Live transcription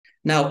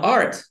Now,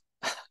 art,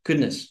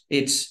 goodness,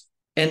 it's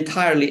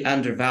entirely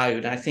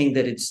undervalued. I think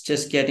that it's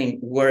just getting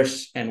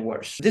worse and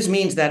worse. This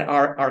means that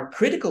our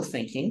critical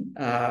thinking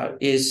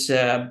is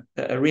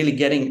really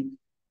getting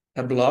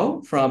a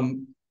blow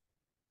from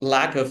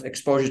lack of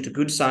exposure to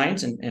good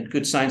science and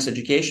good science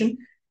education.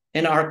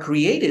 And our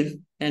creative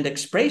and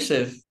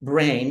expressive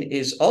brain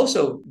is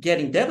also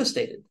getting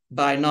devastated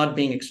by not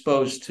being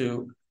exposed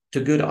to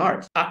good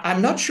art.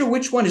 I'm not sure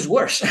which one is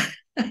worse.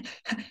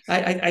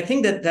 I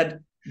think that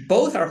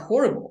both are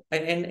horrible,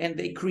 and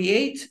they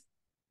create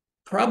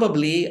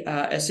probably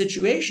a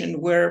situation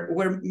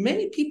where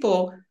many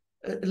people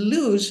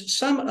lose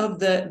some of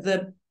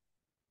the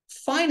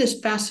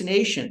finest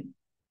fascination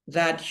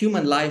that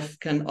human life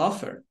can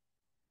offer,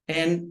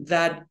 and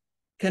that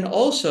can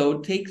also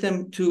take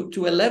them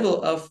to a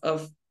level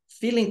of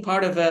feeling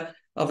part of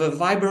a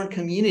vibrant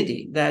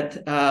community that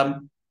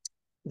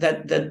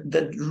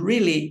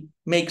really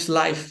makes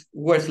life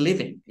worth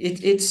living.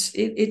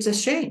 It's a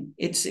shame.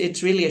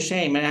 It's really a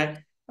shame, and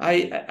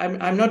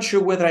I'm not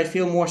sure whether I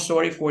feel more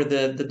sorry for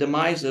the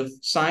demise of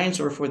science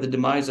or for the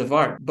demise of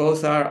art.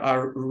 Both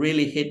are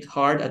really hit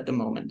hard at the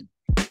moment.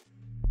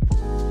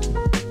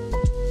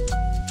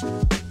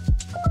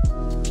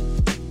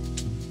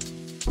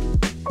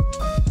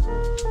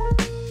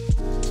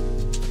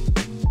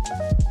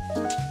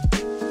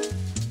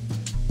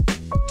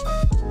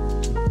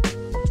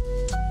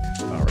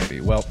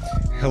 Well,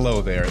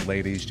 hello there,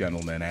 ladies,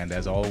 gentlemen, and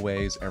as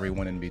always,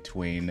 everyone in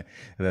between.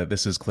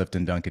 This is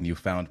Clifton Duncan. You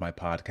found my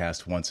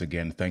podcast once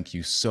again. Thank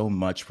you so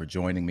much for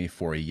joining me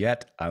for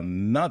yet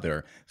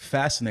another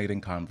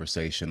fascinating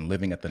conversation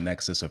living at the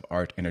nexus of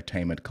art,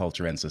 entertainment,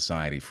 culture, and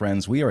society.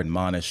 Friends, we are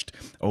admonished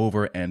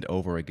over and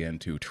over again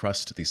to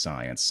trust the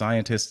science.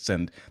 Scientists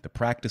and the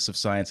practice of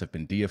science have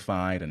been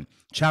deified, and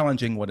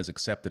challenging what is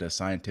accepted as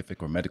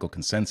scientific or medical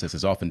consensus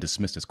is often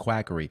dismissed as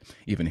quackery,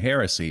 even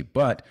heresy.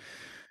 But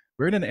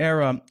we're in an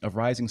era of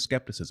rising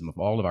skepticism of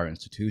all of our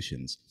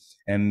institutions.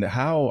 And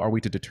how are we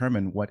to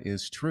determine what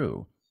is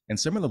true? And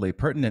similarly,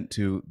 pertinent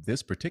to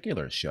this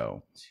particular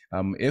show,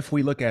 if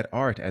we look at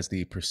art as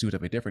the pursuit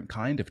of a different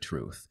kind of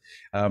truth,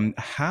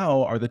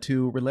 how are the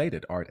two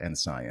related, art and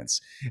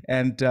science?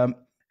 And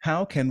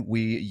how can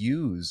we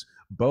use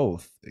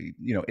both?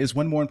 Is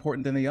one more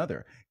important than the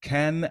other?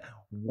 Can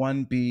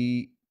one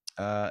be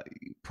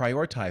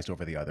prioritized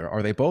over the other?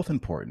 Are they both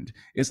important?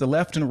 Is the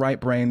left and right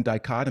brain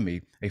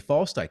dichotomy a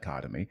false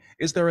dichotomy?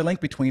 Is there a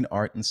link between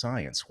art and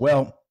science?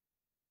 Well,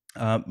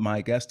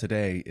 my guest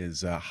today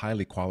is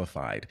highly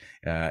qualified,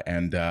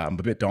 and I'm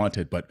a bit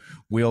daunted, but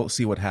we'll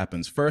see what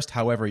happens. First,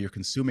 however, you're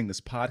consuming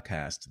this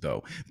podcast,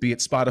 though, be it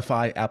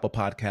Spotify, Apple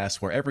Podcasts,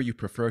 wherever you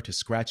prefer to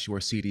scratch your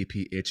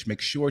CDP itch,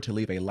 make sure to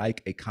leave a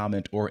like, a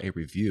comment, or a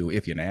review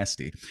if you're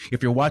nasty.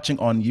 If you're watching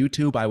on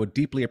YouTube, I would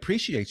deeply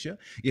appreciate you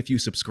if you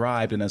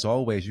subscribed. And as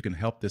always, you can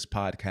help this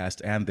podcast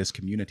and this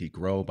community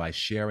grow by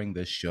sharing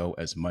this show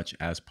as much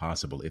as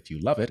possible. If you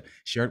love it,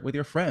 share it with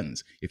your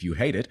friends. If you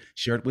hate it,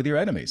 share it with your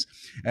enemies.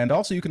 And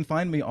also, you can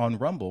find me on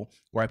Rumble,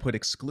 where I put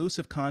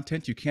exclusive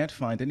content you can't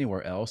find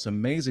anywhere else,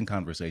 amazing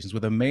conversations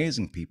with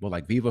amazing people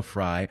like Viva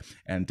Fry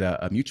and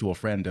a mutual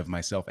friend of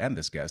myself and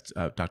this guest,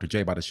 Dr.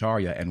 Jay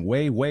Bhattacharya, and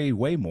way, way,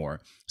 way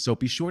more. So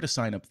be sure to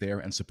sign up there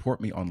and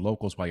support me on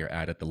Locals while you're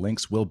at it. The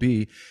links will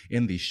be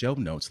in the show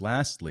notes.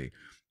 Lastly,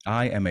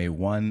 I am a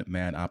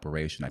one-man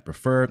operation. I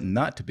prefer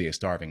not to be a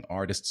starving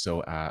artist,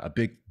 so a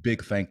big,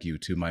 big thank you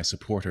to my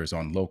supporters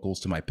on Locals,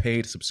 to my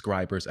paid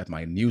subscribers at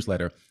my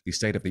newsletter, The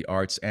State of the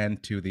Arts,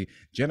 and to the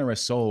generous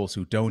souls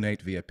who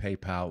donate via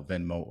PayPal,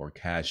 Venmo, or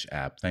Cash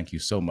App. Thank you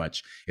so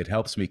much. It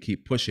helps me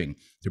keep pushing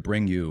to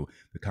bring you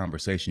the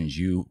conversations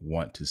you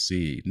want to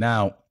see.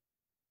 Now,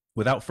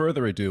 without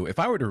further ado, if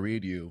I were to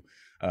read you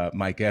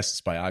my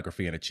guest's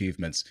biography and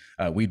achievements,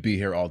 we'd be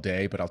here all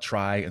day, but I'll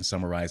try and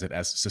summarize it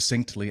as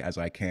succinctly as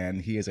I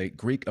can. He is a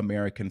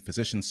Greek-American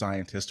physician,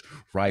 scientist,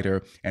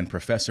 writer, and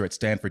professor at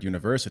Stanford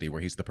University, where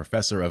he's the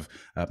professor of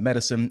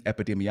medicine,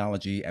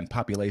 epidemiology, and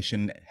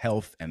population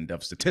health, and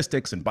of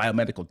statistics and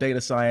biomedical data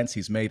science.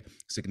 He's made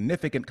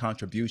significant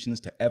contributions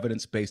to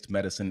evidence-based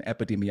medicine,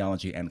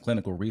 epidemiology, and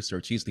clinical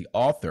research. He's the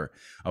author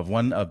of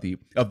one of the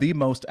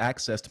most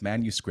accessed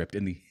manuscript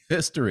in the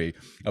history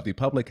of the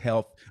public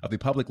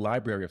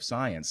library of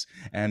science,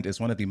 and is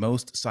one of the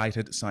most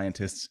cited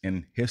scientists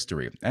in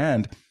history.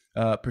 And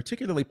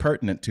particularly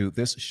pertinent to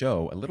this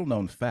show, a little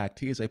known fact,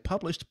 he is a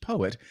published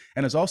poet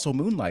and is also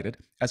moonlighted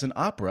as an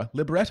opera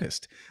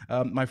librettist.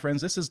 My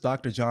friends, this is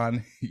Dr.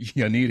 John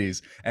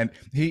Ioannidis, and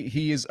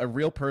he is a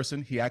real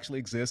person. He actually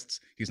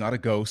exists. He's not a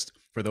ghost,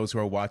 for those who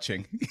are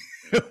watching.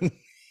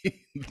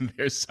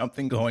 There's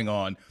something going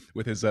on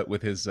with his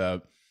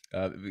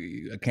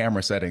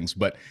camera settings,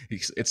 but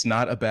it's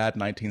not a bad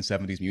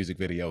 1970s music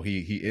video.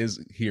 He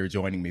is here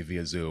joining me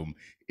via Zoom.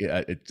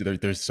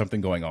 There's something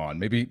going on.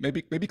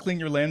 Maybe clean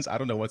your lens. I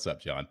don't know what's up,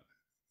 John.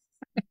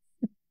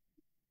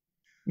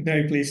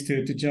 Very pleased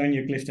to join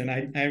you, Clifton.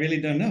 I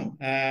really don't know.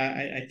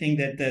 I think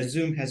that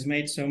Zoom has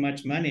made so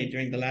much money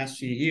during the last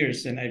few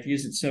years, and I've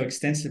used it so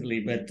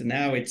extensively, but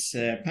now it's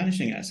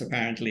punishing us,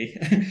 apparently.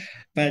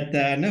 But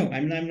no,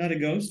 I'm not a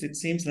ghost. It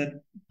seems that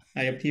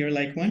I appear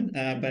like one,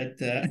 but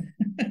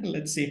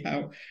let's see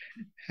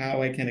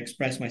how I can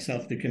express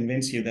myself to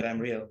convince you that I'm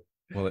real.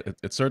 Well,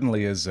 it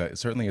certainly is. It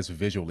certainly is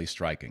visually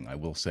striking. I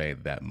will say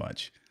that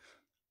much.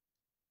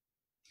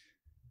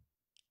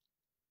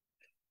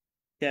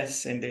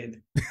 Yes,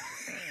 indeed.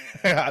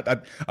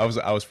 I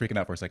was freaking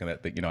out for a second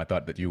that I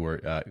thought that you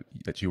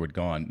were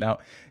gone. Now,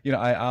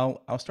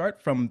 I'll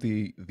start from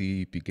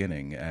the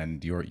beginning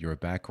and your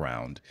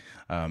background.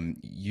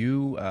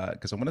 You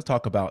because I want to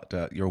talk about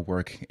your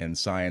work in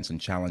science and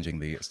challenging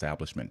the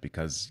establishment,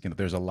 because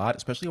there's a lot,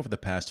 especially over the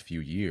past few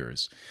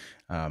years.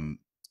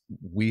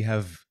 We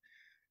have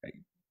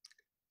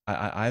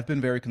I've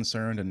been very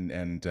concerned,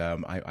 and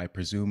I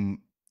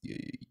presume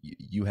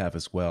you have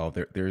as well.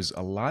 There's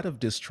a lot of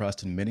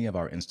distrust in many of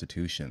our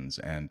institutions,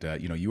 and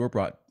you were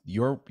brought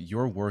your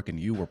work and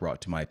you were brought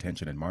to my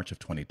attention in March of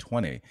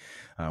 2020,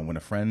 when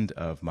a friend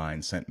of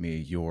mine sent me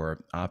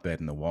your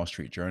op-ed in the Wall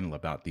Street Journal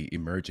about the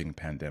emerging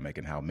pandemic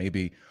and how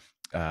maybe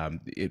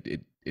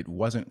it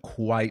wasn't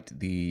quite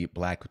the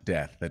Black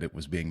Death that it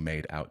was being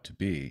made out to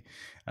be.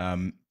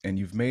 And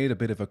you've made a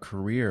bit of a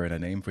career and a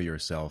name for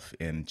yourself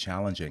in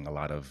challenging a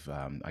lot of,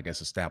 I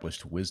guess,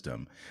 established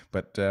wisdom.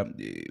 But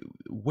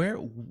where,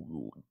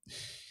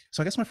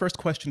 so I guess my first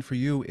question for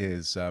you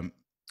is,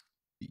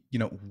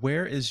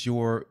 where is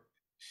your,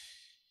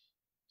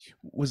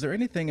 was there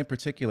anything in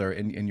particular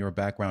in your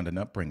background and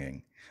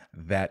upbringing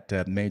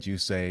that made you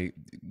say,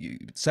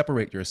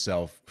 separate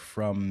yourself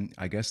from,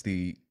 I guess,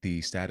 the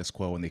status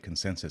quo and the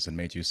consensus, and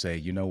made you say,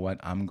 you know what,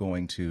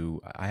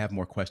 I have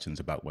more questions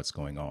about what's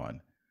going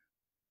on?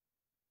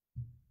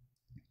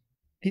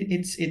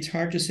 It's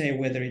hard to say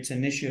whether it's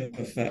an issue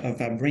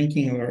of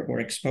upbringing or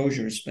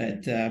exposures,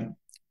 but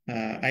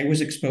I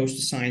was exposed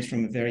to science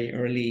from a very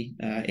early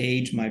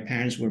age. My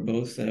parents were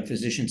both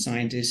physician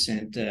scientists,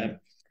 and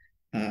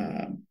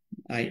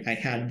I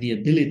had the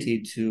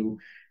ability to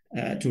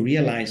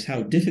realize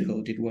how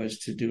difficult it was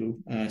to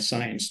do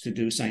science, to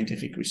do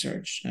scientific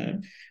research.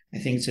 I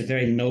think it's a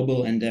very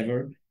noble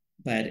endeavor,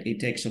 but it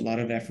takes a lot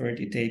of effort.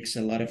 It takes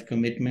a lot of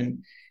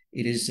commitment.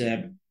 It is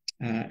a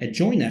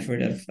joint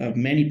effort of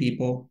many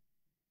people.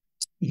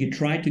 You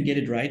try to get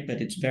it right,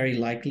 but it's very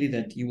likely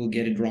that you will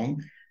get it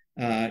wrong.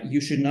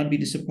 You should not be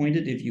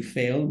disappointed if you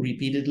fail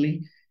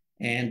repeatedly.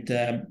 And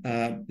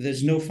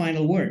there's no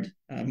final word.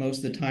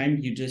 Most of the time,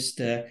 you just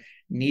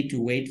need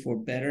to wait for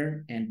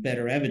better and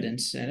better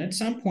evidence. And at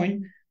some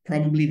point,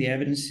 probably the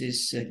evidence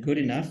is good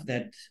enough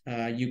that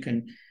you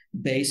can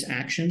base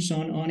actions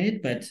on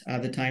it. But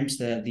other times,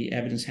 the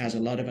evidence has a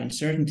lot of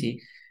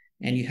uncertainty,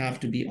 and you have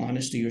to be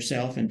honest to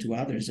yourself and to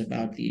others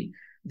about the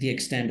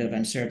extent of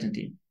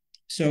uncertainty.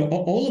 So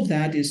all of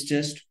that is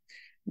just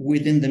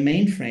within the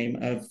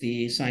mainframe of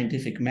the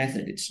scientific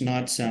method. It's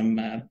not some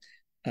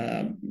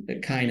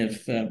kind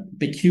of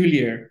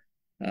peculiar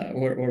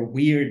or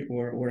weird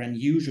or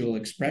unusual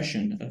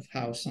expression of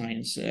how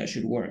science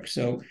should work.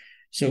 So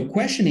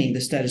questioning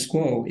the status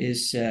quo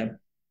is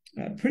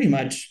pretty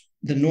much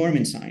the norm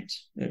in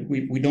science.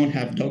 We don't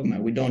have dogma.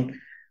 We don't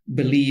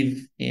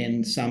believe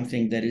in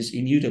something that is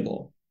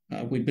immutable.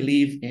 We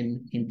believe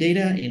in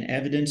data, in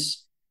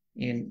evidence,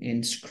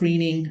 in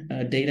screening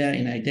data,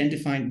 in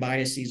identifying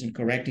biases and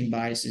correcting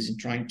biases, and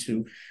trying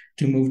to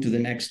move to the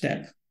next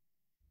step.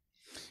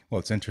 Well,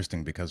 it's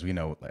interesting because we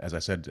know, as I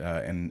said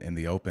in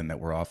the open, that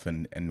we're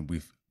often, and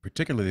we've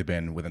particularly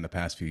been within the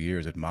past few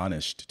years,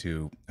 admonished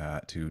to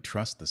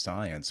trust the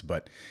science.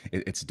 But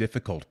it's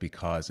difficult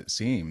because it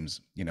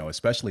seems,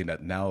 especially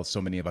that now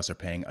so many of us are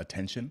paying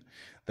attention,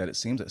 that it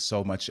seems that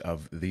so much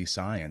of the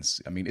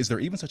science, I mean, is there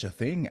even such a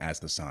thing as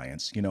the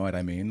science? You know what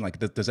I mean? Like,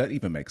 does that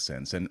even make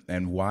sense?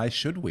 And why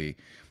should we?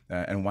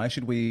 And why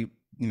should we?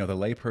 The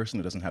layperson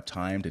who doesn't have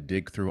time to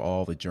dig through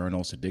all the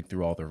journals, to dig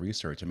through all the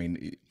research. I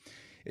mean,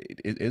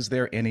 is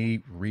there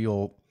any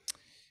real,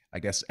 I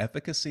guess,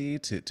 efficacy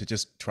to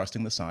just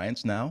trusting the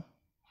science now?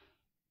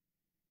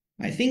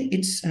 I think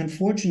it's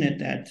unfortunate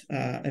that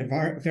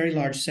a very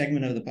large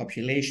segment of the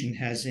population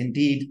has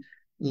indeed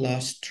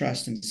lost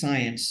trust in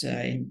science,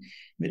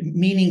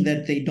 meaning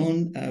that they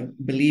don't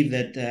believe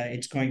that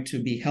it's going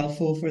to be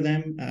helpful for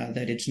them,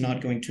 that it's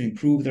not going to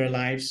improve their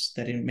lives,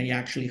 that it may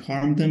actually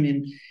harm them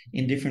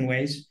in different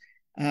ways.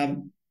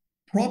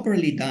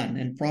 Properly done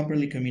and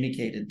properly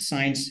communicated,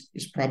 science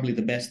is probably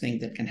the best thing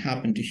that can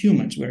happen to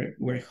humans.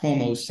 We're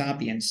Homo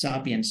sapiens,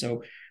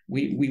 so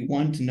we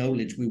want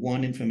knowledge, we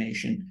want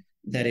information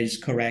that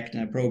is correct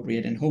and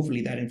appropriate, and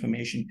hopefully that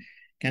information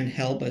can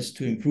help us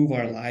to improve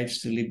our lives,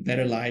 to live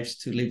better lives,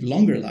 to live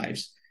longer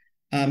lives.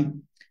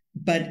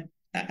 But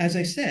as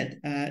I said,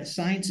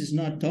 science is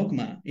not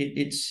dogma.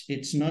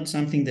 It's not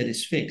something that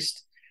is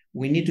fixed.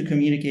 We need to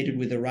communicate it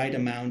with the right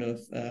amount of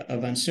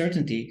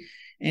uncertainty.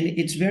 And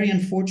it's very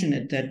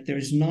unfortunate that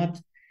there's not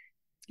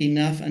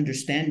enough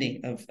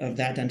understanding of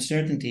that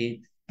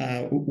uncertainty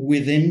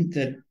within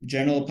the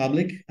general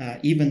public,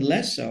 even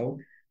less so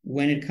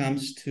when it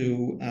comes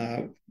to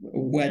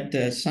what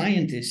the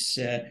scientists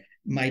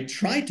might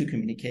try to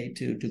communicate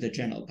to the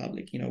general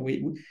public.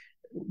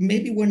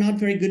 Maybe we're not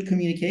very good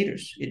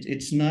communicators.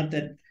 It's not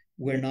that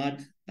we're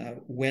not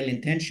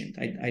well-intentioned.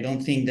 I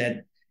don't think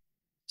that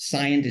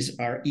scientists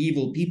are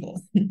evil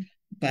people,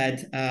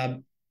 but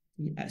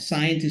a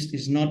scientist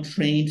is not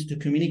trained to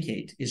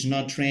communicate, is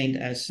not trained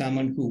as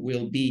someone who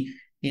will be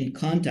in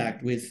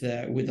contact with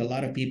a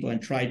lot of people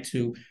and try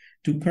to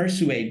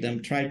persuade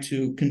them, try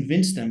to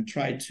convince them,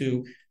 try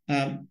to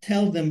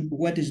tell them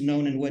what is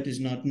known and what is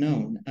not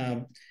known.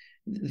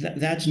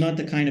 That's not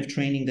the kind of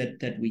training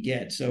that we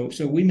get. So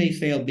we may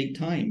fail big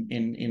time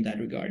in that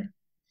regard.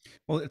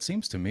 Well, it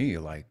seems to me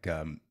like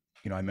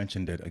I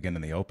mentioned it again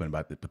in the open,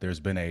 but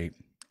there's been a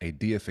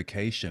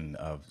deification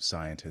of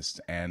scientists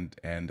and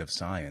of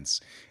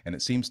science, and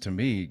it seems to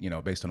me,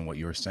 based on what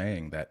you're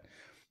saying, that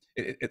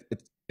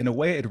it in a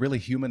way it really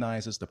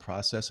humanizes the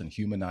process and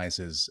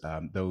humanizes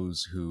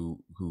those who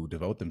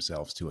devote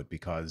themselves to it,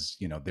 because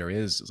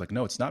it's like,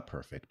 no, it's not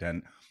perfect.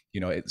 And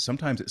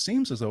sometimes it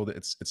seems as though that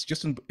it's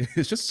just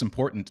as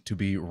important to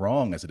be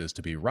wrong as it is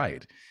to be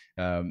right.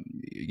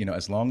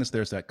 As long as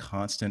there's that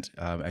constant,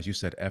 as you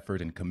said,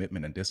 effort and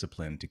commitment and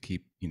discipline to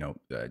keep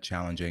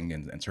challenging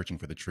and searching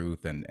for the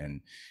truth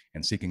and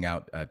seeking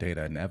out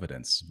data and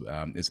evidence.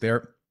 Is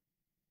there,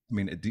 I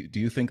mean, do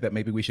you think that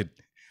maybe we should,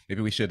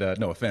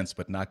 no offense,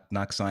 but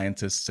knock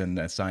scientists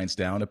and science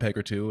down a peg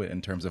or two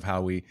in terms of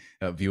how we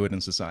view it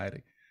in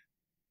society?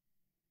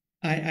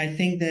 I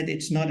think that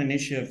it's not an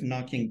issue of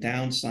knocking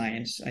down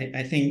science.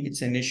 I think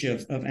it's an issue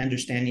of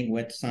understanding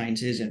what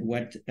science is and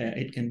what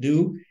it can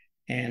do,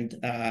 and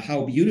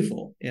how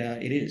beautiful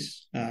it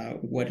is,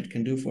 what it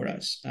can do for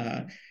us.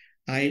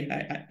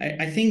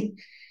 I think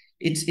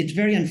it's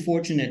very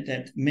unfortunate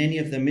that many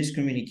of the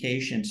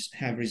miscommunications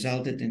have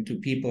resulted into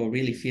people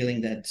really feeling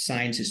that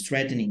science is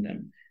threatening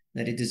them,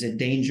 that it is a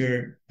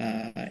danger,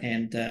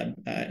 and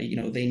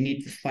they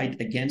need to fight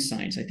against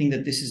science. I think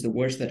that this is the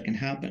worst that can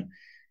happen.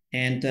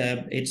 And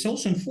it's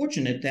also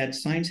unfortunate that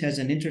science has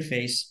an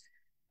interface,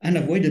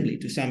 unavoidably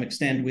to some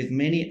extent, with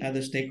many other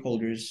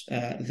stakeholders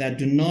that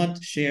do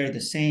not share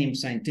the same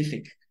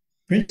scientific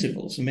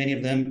principles. Many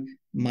of them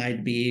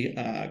might be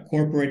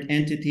corporate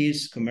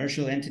entities,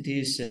 commercial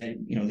entities.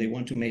 They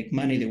want to make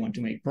money, they want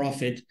to make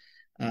profit.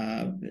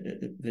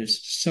 There's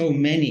so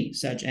many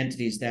such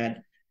entities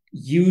that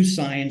use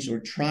science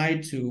or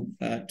try to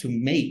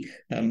make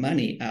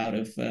money out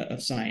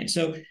of science.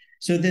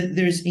 So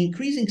there's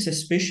increasing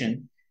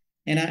suspicion.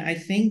 And I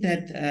think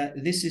that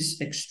this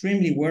is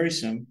extremely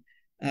worrisome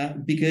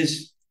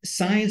because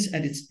science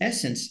at its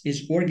essence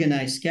is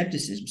organized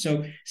skepticism.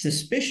 So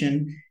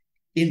suspicion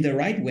in the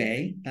right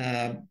way,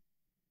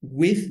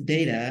 with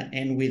data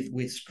and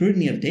with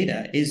scrutiny of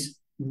data, is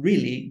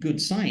really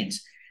good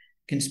science.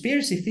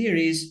 Conspiracy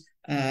theories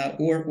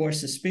or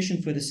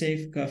suspicion for the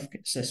sake of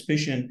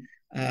suspicion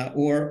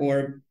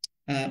or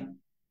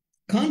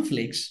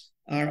conflicts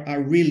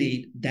are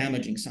really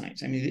damaging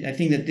science. I mean, I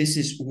think that this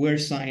is where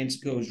science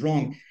goes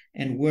wrong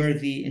and where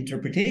the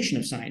interpretation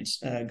of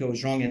science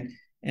goes wrong.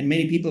 And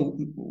many people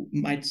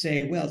might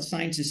say, well,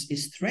 science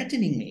is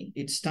threatening me.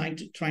 It's trying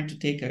to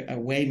take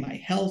away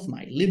my health,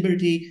 my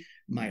liberty,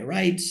 my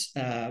rights,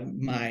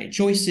 my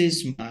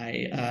choices, my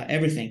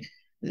everything.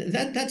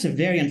 That's a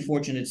very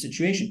unfortunate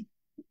situation.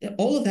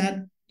 All of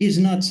that is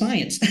not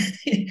science.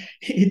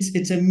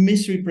 It's a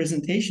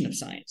misrepresentation of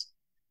science.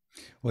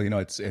 Well,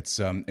 it's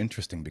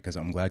interesting, because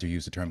I'm glad you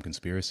used the term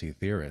conspiracy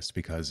theorist,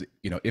 because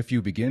if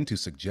you begin to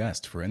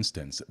suggest, for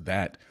instance,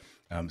 that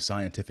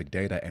scientific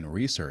data and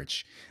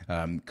research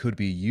could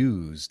be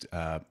used,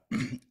 or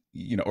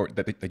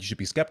that you should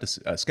be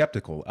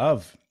skeptical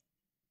of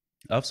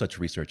such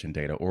research and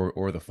data,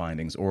 or the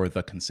findings, or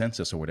the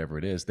consensus, or whatever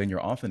it is, then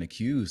you're often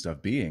accused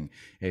of being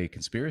a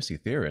conspiracy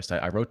theorist.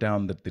 I wrote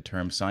down the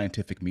term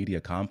scientific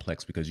media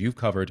complex, because you've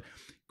covered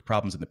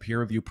problems in the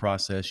peer review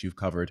process. You've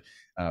covered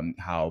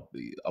how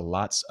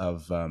lots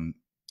of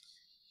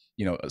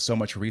so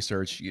much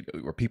research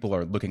where people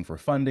are looking for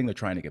funding, they're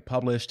trying to get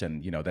published,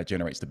 and that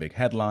generates the big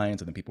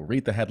headlines, and then people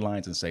read the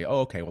headlines and say,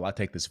 oh, okay, well, I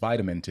take this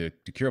vitamin to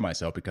cure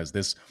myself because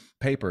this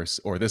paper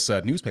or this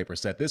newspaper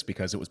said this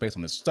because it was based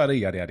on this study,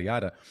 yada yada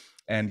yada.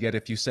 And yet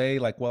if you say,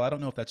 like, well, I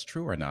don't know if that's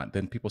true or not,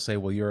 then people say,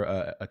 well, you're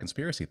a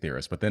conspiracy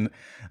theorist. But then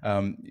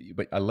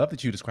but I love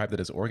that you described it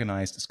as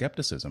organized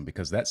skepticism,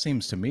 because that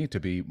seems to me to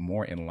be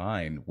more in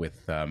line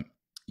with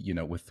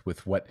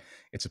with what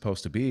it's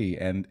supposed to be.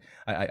 And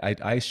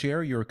I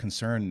share your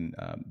concern,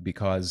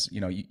 because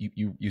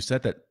you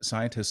said that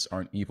scientists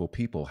aren't evil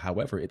people.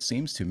 However, it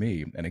seems to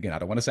me, and again, I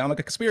don't want to sound like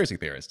a conspiracy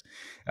theorist,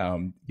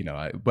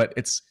 but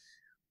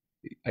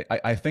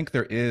I think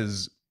there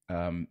is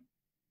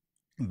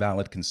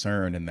valid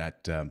concern in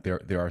that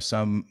there are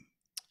some.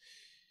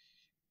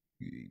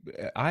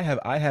 I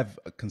have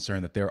a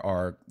concern that there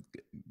are,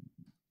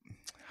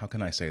 how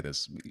can I say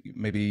this?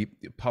 Maybe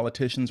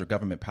politicians or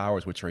government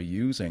powers which are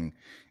using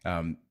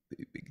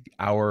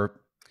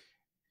our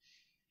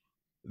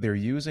they're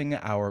using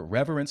our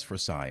reverence for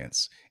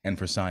science and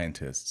for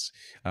scientists,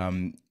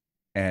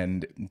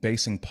 and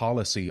basing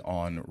policy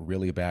on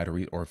really bad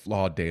or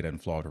flawed data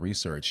and flawed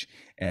research,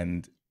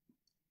 and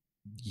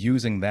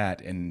using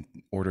that in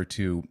order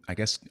to, I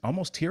guess,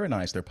 almost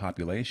tyrannize their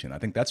population. I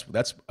think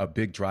that's a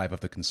big drive of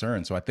the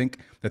concern. So I think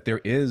that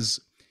there is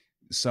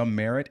some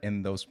merit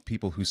in those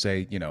people who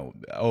say,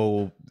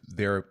 oh,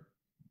 they're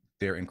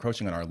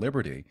encroaching on our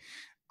liberty.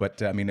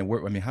 But I mean,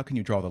 how can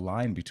you draw the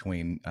line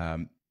between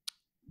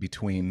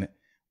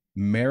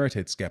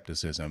merited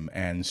skepticism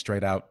and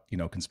straight out,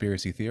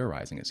 conspiracy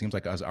theorizing? It seems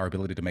like our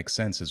ability to make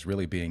sense is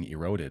really being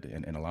eroded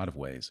in a lot of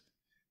ways.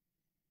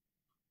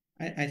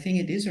 I think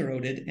it is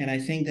eroded, and I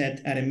think that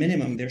at a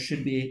minimum there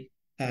should be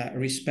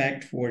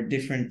respect for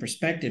different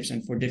perspectives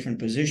and for different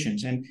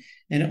positions,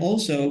 and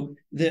also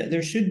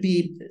there should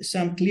be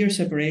some clear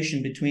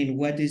separation between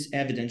what is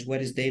evidence,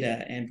 what is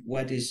data, and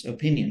what is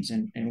opinions,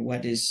 and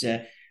what is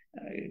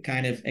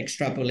kind of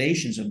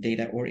extrapolations of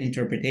data or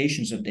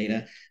interpretations of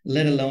data,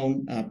 let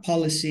alone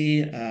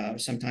policy,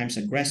 sometimes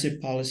aggressive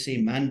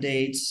policy,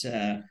 mandates,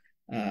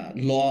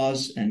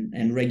 laws,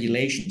 and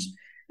regulations.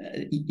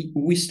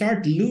 We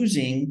start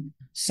losing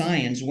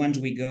science once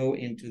we go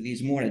into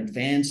these more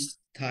advanced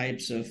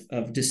types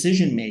of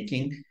decision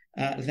making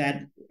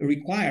that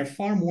require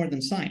far more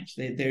than science.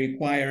 They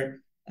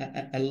require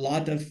a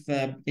lot of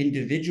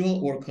individual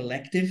or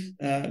collective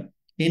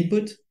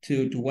input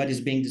to what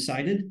is being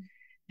decided.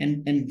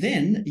 And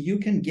then you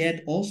can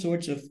get all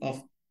sorts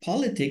of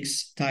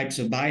politics types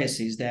of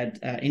biases that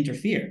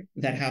interfere,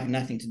 that have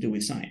nothing to do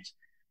with science.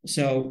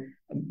 So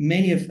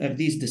many of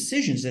these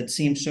decisions that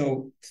seem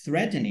so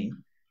threatening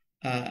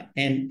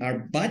and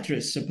are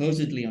buttressed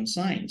supposedly on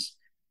science,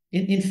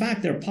 in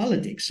fact, they're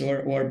politics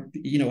or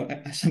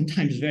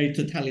sometimes very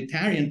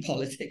totalitarian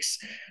politics,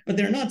 but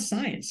they're not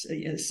science.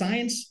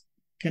 Science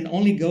can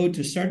only go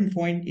to a certain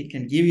point. It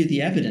can give you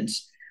the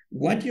evidence.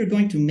 What you're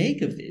going to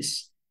make of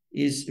this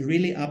is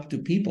really up to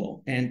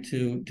people and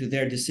to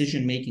their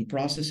decision-making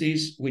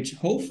processes, which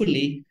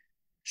hopefully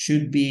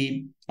should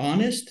be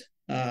honest,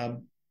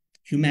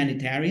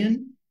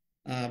 humanitarian,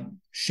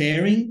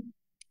 sharing,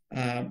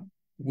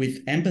 with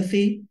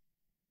empathy,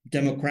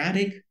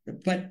 democratic,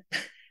 but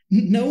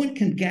no one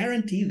can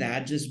guarantee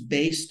that just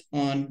based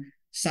on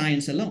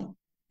science alone.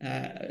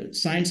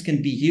 Science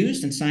can be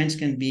used and science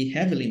can be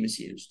heavily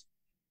misused.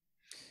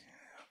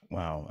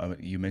 Wow.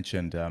 You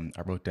mentioned,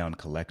 I wrote down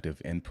collective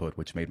input,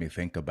 which made me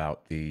think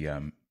about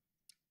the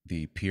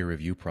peer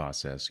review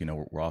process.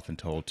 We're often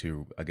told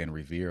to, again,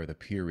 revere the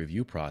peer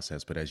review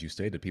process, but as you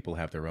stated, people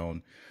have their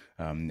own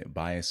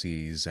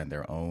biases and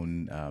their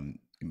own,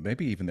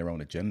 maybe even their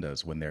own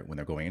agendas when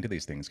they're going into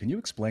these things. Can you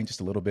explain just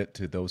a little bit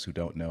to those who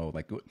don't know,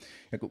 like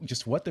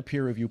just what the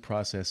peer review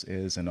process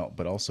is,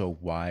 but also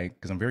why?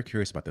 Because I'm very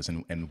curious about this,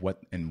 and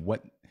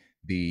what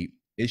the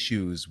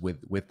issues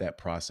with that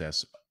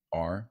process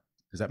are.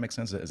 Does that make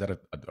sense? Is that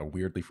a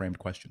weirdly framed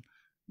question?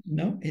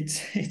 No,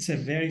 it's a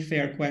very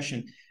fair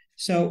question.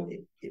 So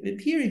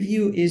peer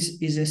review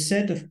is a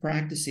set of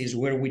practices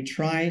where we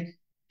try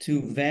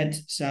to vet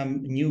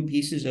some new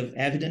pieces of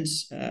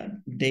evidence,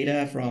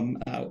 data from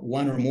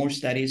one or more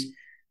studies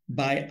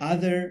by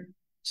other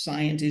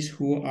scientists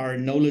who are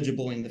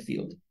knowledgeable in the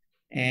field.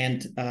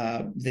 And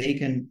they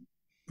can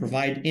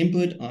provide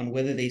input on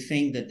whether they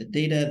think that the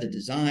data, the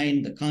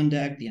design, the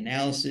conduct, the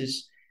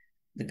analysis,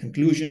 the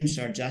conclusions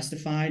are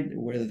justified,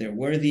 whether they're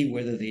worthy,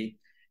 whether they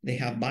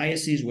have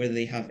biases, whether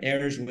they have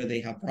errors, whether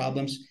they have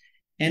problems,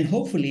 and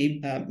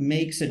hopefully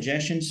make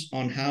suggestions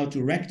on how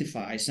to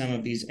rectify some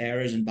of these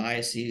errors and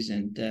biases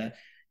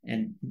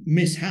and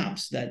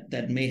mishaps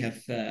that may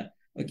have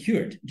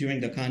occurred during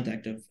the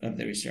conduct of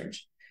the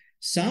research.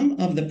 Some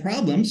of the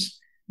problems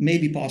may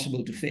be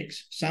possible to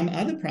fix. Some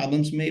other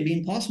problems may be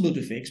impossible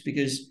to fix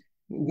because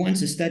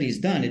once a study is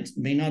done, it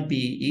may not be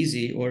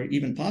easy or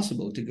even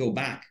possible to go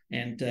back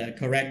and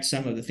correct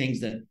some of the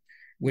things that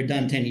were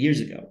done 10 years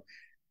ago.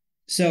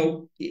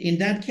 So in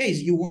that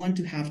case, you want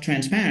to have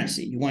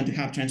transparency. You want to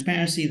have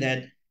transparency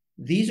that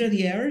these are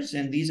the errors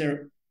and these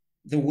are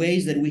the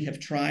ways that we have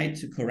tried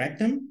to correct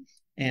them.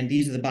 And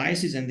these are the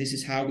biases, and this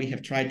is how we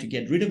have tried to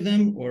get rid of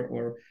them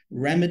or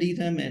remedy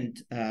them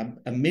and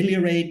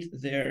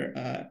ameliorate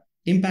their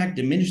impact,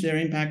 diminish their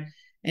impact.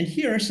 And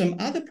here are some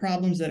other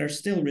problems that are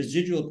still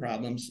residual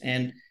problems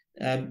and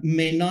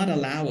may not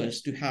allow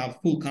us to have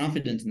full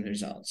confidence in the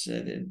results.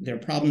 There are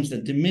problems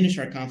that diminish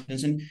our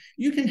confidence, and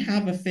you can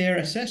have a fair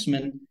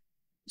assessment,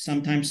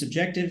 sometimes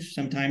subjective,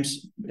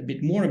 sometimes a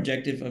bit more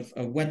objective,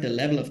 of what the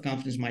level of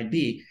confidence might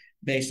be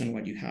based on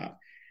what you have.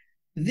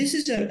 This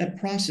is a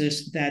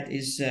process that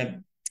is,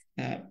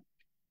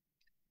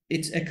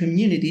 it's a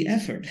community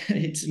effort.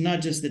 It's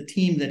not just the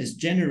team that is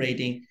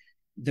generating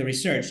the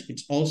research,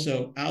 it's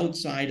also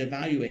outside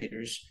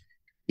evaluators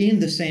in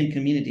the same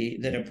community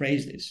that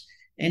appraise this.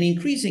 And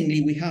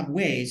increasingly, we have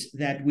ways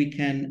that we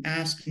can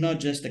ask not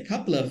just a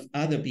couple of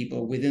other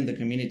people within the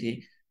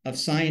community of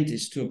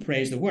scientists to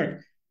appraise the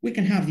work. We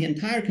can have the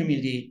entire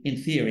community, in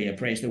theory,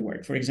 appraise the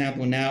work. For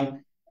example, now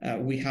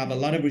we have a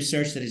lot of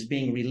research that is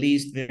being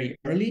released very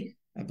early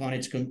upon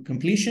its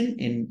completion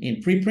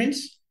in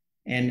preprints.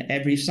 And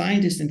every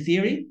scientist in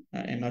theory,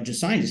 and not just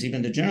scientists,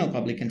 even the general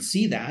public can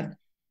see that,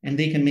 and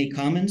they can make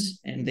comments,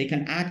 and they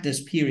can act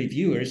as peer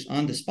reviewers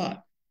on the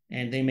spot.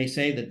 And they may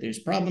say that there's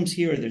problems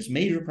here, or there's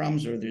major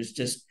problems, or there's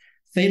just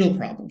fatal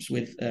problems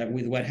with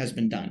what has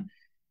been done.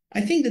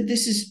 I think that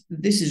this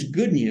is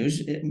good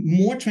news.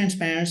 More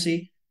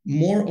transparency,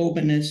 more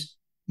openness,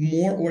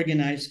 more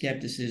organized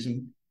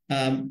skepticism,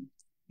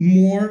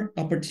 more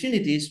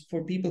opportunities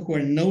for people who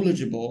are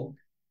knowledgeable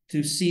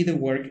to see the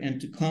work and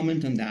to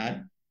comment on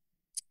that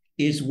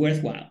is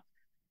worthwhile.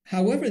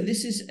 However,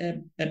 this is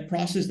a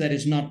process that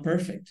is not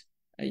perfect.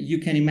 You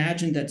can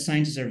imagine that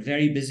scientists are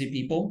very busy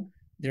people.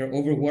 They're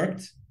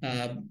overworked.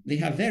 They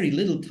have very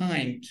little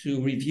time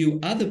to review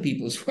other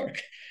people's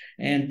work.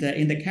 And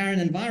in the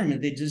current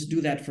environment, they just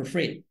do that for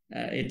free.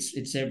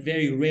 It's a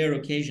very rare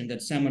occasion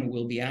that someone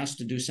will be asked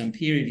to do some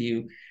peer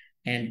review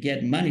and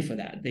get money for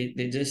that.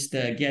 They just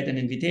get an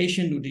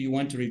invitation. Do you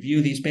want to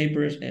review these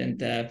papers? And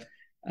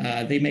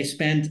they may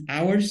spend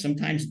hours,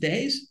 sometimes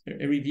days,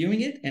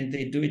 reviewing it, and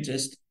they do it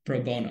just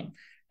pro bono.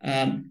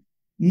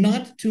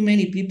 Not too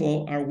many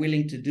people are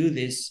willing to do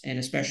this, and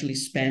especially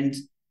spend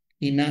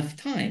enough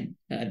time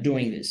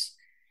doing this.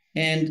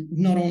 And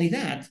not only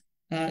that,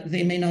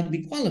 they may not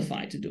be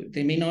qualified to do it.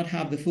 They may not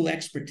have the full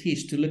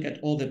expertise to look at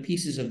all the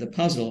pieces of the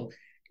puzzle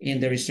in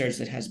the research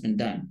that has been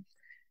done.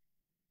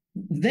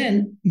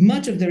 Then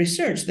much of the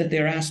research that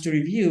they're asked to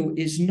review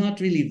is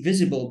not really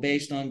visible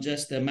based on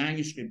just the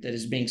manuscript that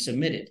is being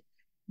submitted.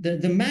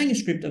 The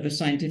manuscript of a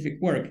scientific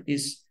work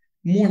is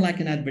more like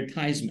an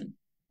advertisement.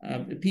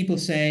 People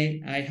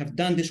say, I have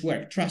done this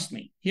work, trust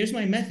me. Here's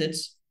my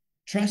methods,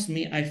 trust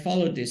me, I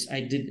followed this,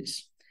 I did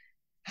this.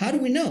 How do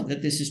we know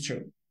that this is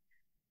true?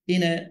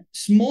 In a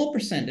small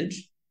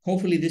percentage,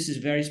 hopefully this is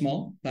very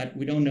small, but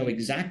we don't know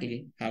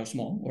exactly how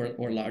small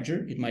or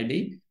larger it might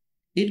be,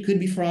 it could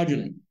be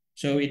fraudulent.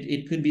 So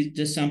it could be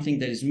just something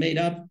that is made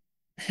up,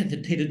 the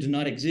data do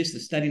not exist, the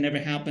study never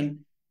happened,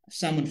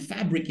 someone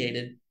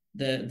fabricated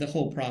the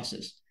whole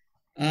process.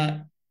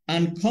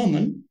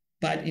 Uncommon,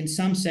 but in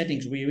some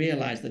settings we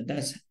realize that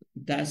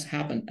does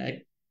happen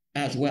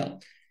as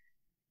well.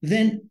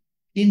 Then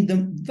in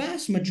the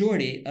vast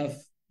majority of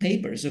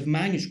papers, of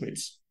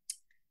manuscripts,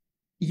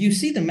 you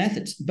see the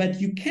methods, but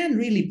you can't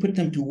really put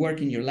them to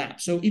work in your lab.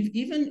 So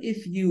even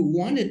if you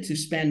wanted to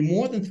spend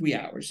more than 3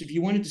 hours, if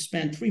you wanted to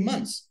spend 3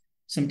 months,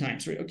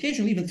 sometimes, or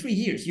occasionally even 3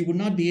 years, you would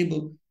not be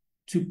able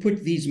to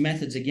put these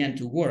methods again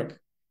to work.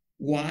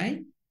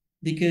 Why?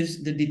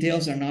 Because the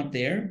details are not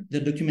there, the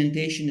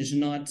documentation is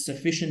not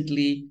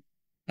sufficiently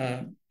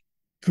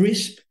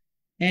crisp,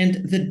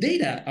 and the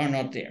data are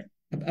not there.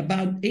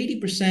 About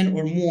 80%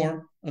 or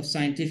more of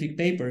scientific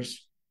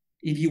papers,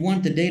 if you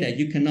want the data,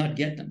 you cannot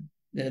get them.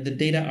 The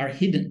data are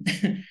hidden.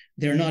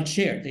 They're not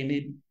shared. They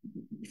need,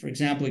 for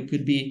example, it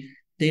could be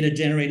data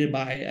generated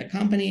by a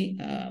company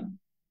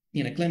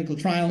in a clinical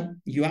trial.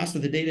 You ask for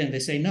the data and they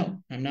say, no,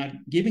 I'm not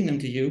giving them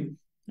to you.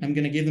 I'm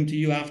going to give them to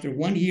you after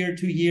 1 year,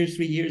 2 years,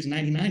 3 years,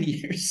 99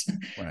 years.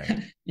 Right.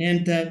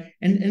 and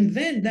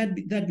then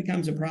that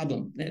becomes a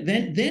problem.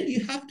 Then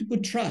you have to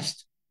put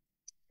trust.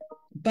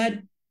 But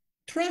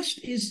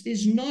trust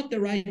is not the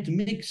right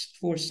mix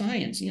for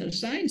science. You know,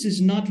 science is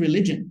not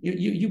religion.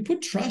 You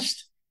put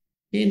trust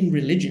in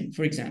religion,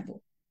 for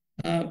example.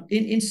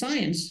 In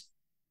science,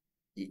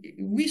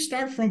 we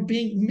start from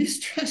being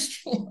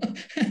mistrustful,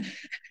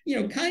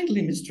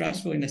 kindly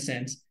mistrustful in a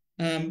sense,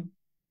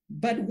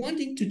 but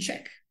wanting to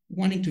check,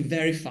 wanting to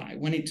verify,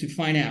 wanting to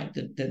find out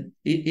that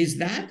is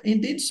that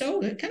indeed so?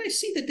 Can I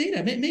see the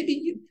data?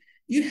 Maybe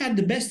you had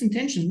the best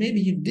intentions.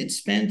 Maybe you did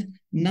spend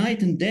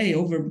night and day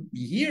over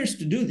years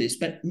to do this,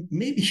 but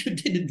maybe you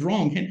did it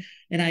wrong.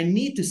 And I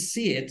need to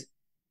see it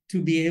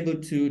to be able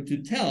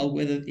to tell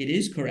whether it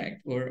is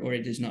correct or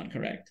it is not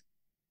correct.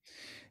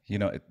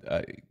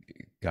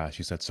 Gosh,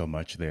 you said so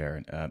much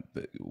there.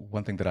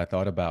 One thing that I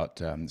thought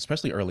about,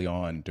 especially early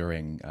on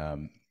during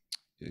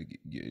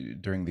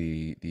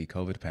the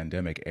COVID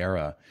pandemic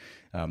era,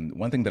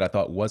 one thing that I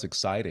thought was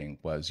exciting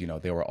was,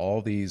 there were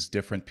all these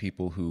different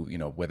people who,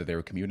 whether they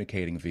were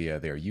communicating via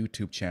their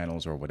YouTube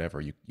channels or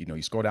whatever,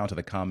 you scroll down to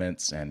the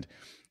comments and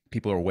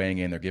people are weighing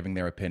in, they're giving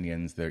their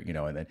opinions,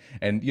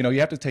 and you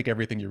have to take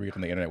everything you read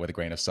from the internet with a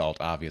grain of salt,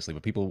 obviously,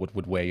 but people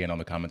would weigh in on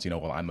the comments,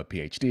 well, I'm a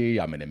PhD,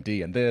 I'm an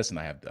MD in this, and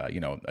I have,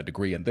 a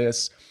degree in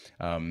this.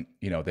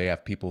 They have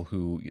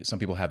some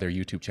people have their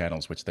YouTube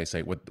channels, which they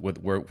say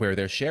where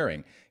they're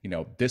sharing,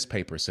 this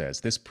paper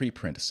says, this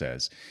preprint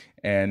says.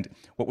 And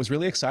what was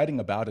really exciting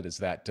about it is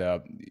that,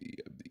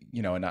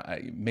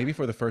 maybe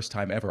for the first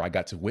time ever, I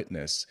got to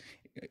witness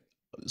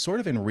sort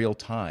of in real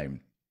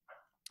time,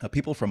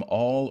 people from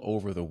all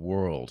over the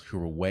world who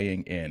were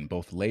weighing in,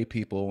 both lay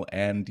people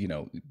and,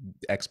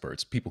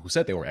 experts, people who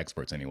said they were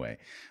experts anyway,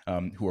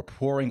 who were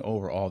poring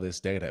over all this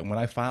data. And what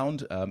I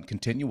found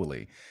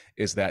continually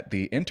is that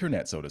the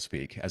internet, so to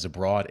speak, as a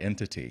broad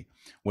entity,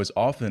 was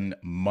often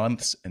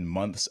months and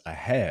months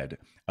ahead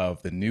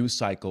of the news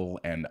cycle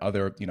and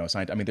other,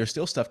 science. I mean, there's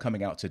still stuff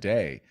coming out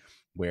today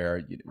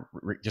where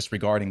just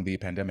regarding the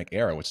pandemic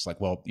era, which is like,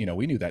 well,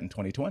 we knew that in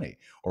 2020,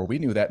 or we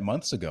knew that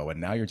months ago,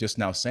 and now you're just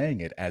now saying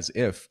it as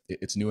if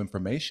it's new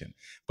information.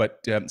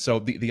 But so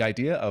the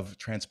idea of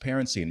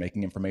transparency and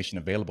making information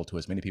available to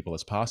as many people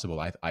as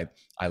possible,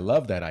 I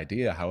love that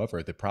idea.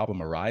 However, the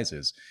problem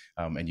arises,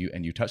 and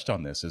you touched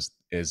on this,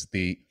 is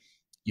the,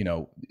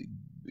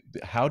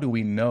 how do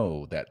we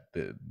know that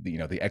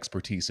the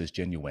expertise is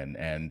genuine,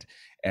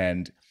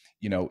 and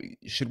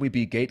should we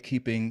be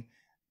gatekeeping,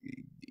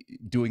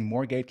 doing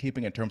more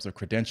gatekeeping in terms of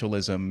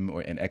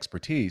credentialism and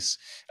expertise?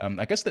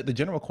 I guess that the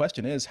general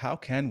question is, how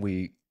can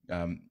we,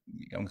 I'm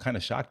kind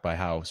of shocked by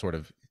how sort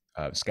of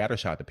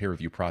scattershot the peer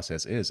review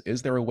process is.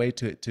 Is there a way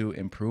to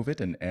improve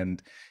it?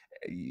 And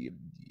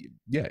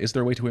yeah, is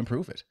there a way to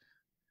improve it?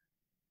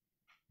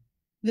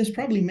 There's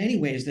probably many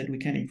ways that we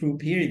can improve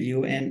peer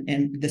review,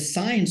 and the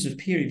science of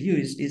peer review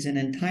is an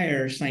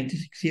entire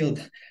scientific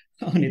field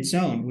on its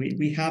own.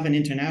 We have an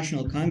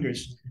international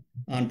congress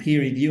on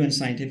peer review and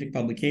scientific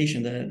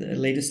publication. The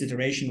latest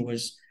iteration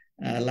was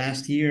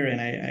last year,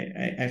 and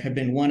I have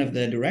been one of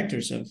the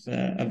directors of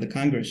the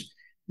congress.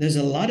 There's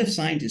a lot of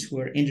scientists who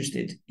are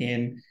interested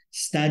in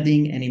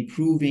studying and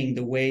improving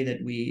the way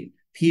that we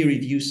peer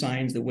review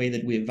science, the way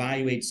that we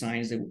evaluate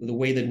science, the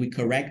way that we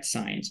correct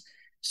science.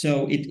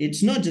 So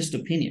it's not just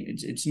opinion.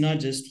 It's not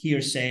just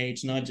hearsay.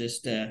 It's not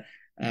just John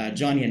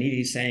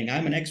Ioannidis saying,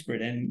 I'm an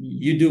expert and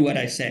you do what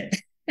I say.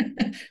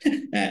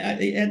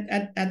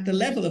 At the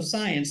level of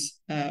science,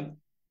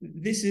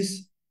 this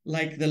is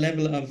like the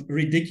level of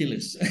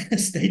ridiculous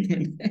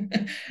statement.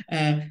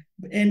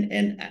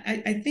 And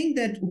I think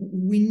that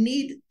we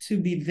need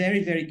to be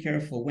very, very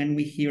careful when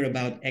we hear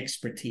about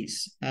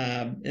expertise.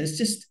 There's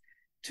just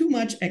too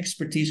much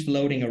expertise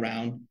floating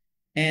around.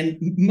 And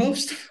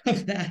most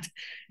of that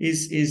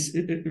is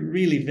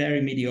really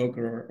very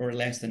mediocre or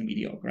less than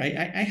mediocre.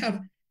 I have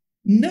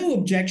no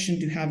objection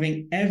to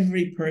having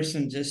every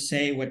person just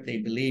say what they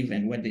believe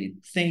and what they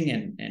think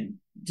and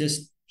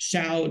just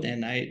shout.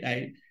 And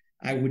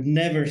I would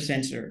never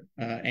censor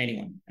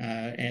anyone.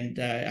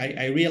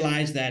 I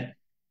realize that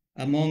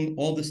among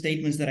all the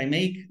statements that I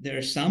make, there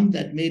are some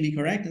that may be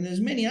correct, and there's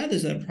many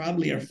others that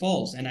probably are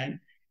false. And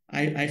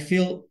I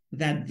feel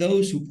that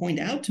those who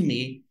point out to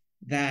me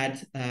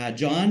that,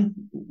 John,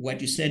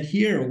 what you said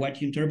here or what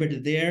you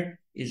interpreted there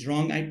is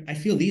wrong, I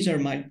feel these are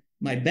my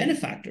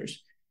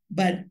benefactors.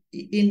 But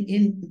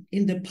in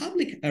the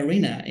public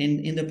arena,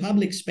 in the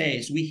public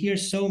space, we hear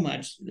so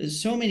much.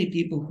 There's so many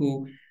people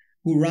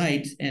who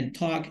write and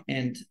talk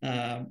and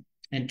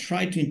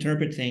try to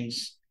interpret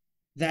things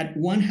that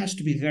one has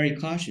to be very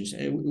cautious.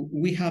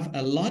 We have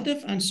a lot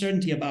of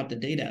uncertainty about the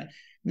data.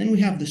 And then we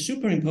have the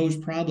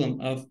superimposed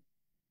problem of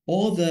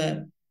all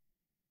the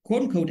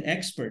quote unquote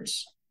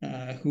experts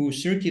who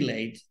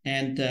circulate,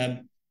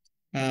 and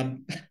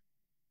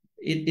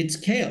it's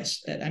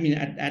chaos. I mean,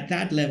 at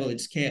that level,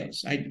 it's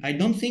chaos. I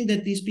don't think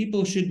that these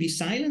people should be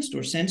silenced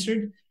or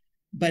censored,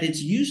 but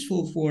it's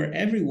useful for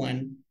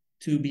everyone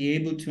to be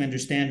able to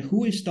understand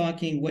who is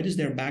talking, what is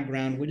their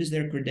background, what is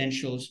their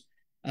credentials,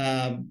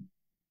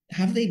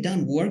 have they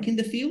done work in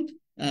the field?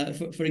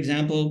 For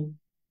example,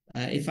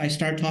 if I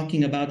start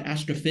talking about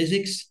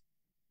astrophysics,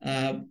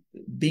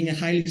 being a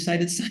highly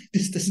cited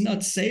scientist does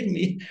not save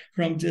me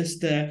from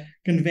just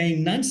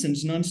conveying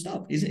nonsense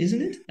nonstop,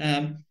 isn't it?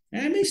 And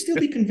I may still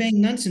be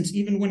conveying nonsense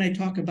even when I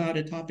talk about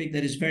a topic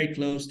that is very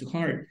close to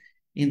heart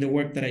in the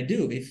work that I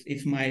do,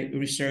 if my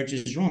research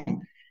is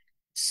wrong.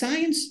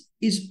 Science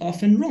is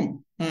often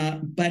wrong,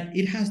 but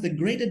it has the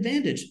great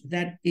advantage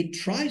that it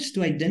tries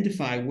to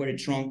identify where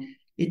it's wrong.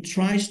 It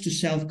tries to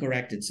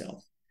self-correct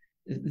itself.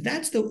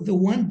 That's the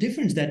one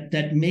difference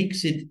that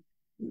makes it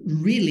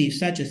really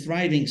such a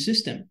thriving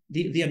system,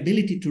 the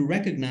ability to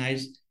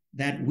recognize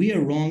that we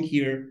are wrong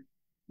here,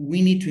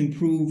 we need to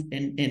improve,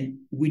 and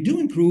we do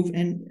improve,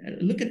 and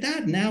look at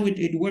that, now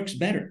it works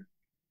better.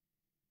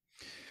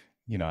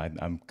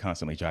 I'm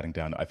constantly jotting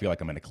down. I feel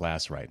like I'm in a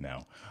class right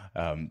now.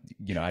 And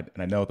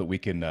I know that we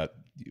can,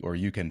 or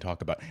you can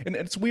talk about, and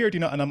it's weird,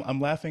 and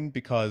I'm laughing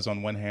because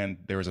on one hand,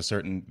 there is a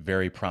certain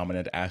very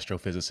prominent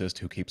astrophysicist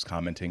who keeps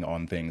commenting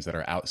on things that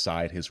are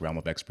outside his realm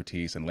of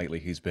expertise. And lately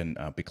he's been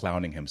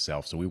beclowning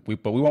himself. So we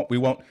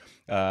won't,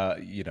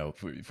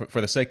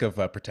 for the sake of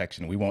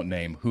protection, we won't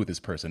name who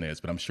this person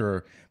is, but I'm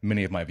sure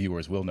many of my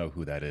viewers will know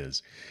who that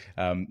is.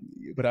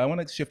 But I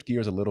want to shift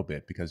gears a little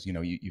bit because,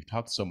 you've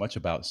talked so much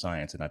about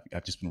science, and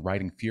I've just been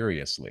writing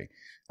furiously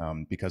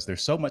because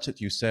there's so much that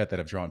you said that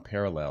have drawn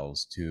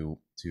parallels to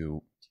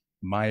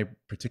my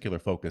particular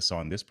focus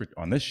on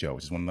this show,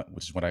 which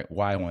is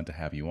why I wanted to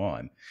have you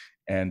on.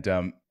 And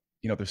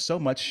there's so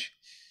much,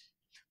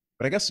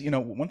 but I guess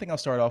one thing I'll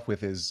start off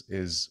with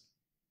is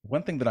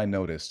one thing that I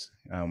noticed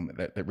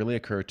that really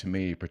occurred to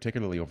me,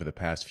 particularly over the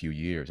past few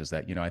years, is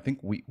that I think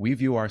we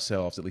view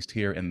ourselves, at least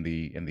here in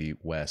the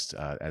West,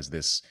 as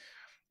this,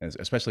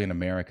 especially in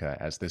America,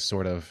 as this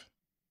sort of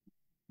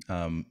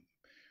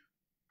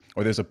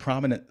or there's a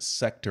prominent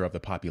sector of the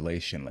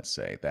population, let's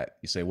say, that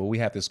you say, well, we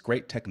have this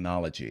great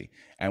technology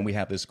and we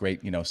have this great,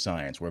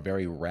 science. We're a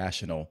very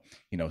rational,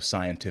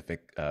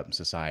 scientific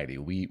society.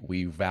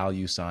 We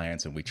value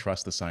science and we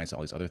trust the science,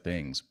 all these other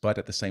things. But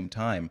at the same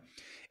time,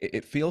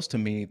 it feels to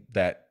me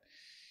that,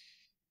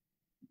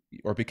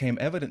 or became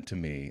evident to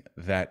me,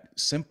 that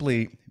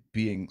simply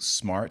being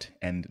smart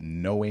and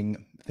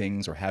knowing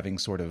things or having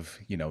sort of,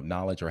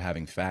 knowledge or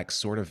having facts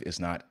sort of is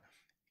not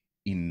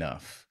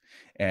enough.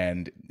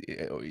 And,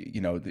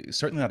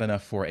 certainly not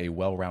enough for a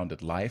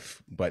well-rounded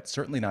life, but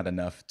certainly not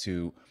enough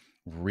to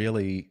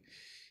really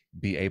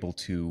be able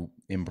to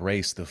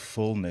embrace the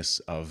fullness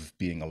of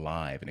being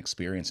alive and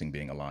experiencing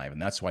being alive.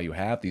 And that's why you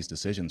have these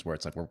decisions where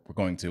it's like, we're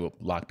going to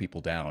lock people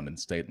down and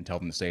stay and tell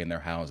them to stay in their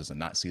houses and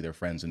not see their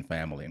friends and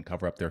family and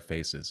cover up their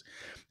faces.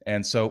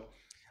 And so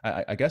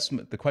I guess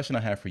the question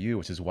I have for you,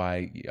 which is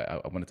why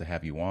I wanted to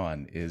have you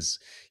on, is,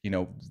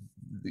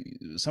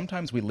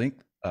 sometimes we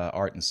link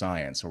art and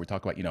science, or we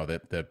talk about,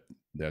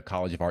 the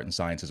College of Art and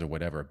Sciences or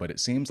whatever, but it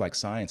seems like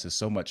science is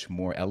so much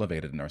more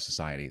elevated in our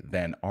society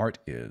than art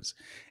is.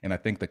 And I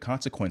think the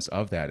consequence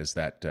of that is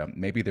that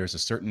maybe there's a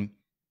certain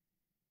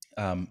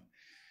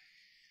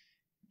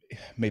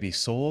maybe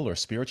soul or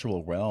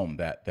spiritual realm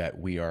that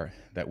we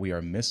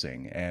are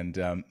missing. And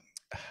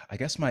I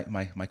guess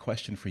my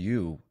question for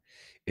you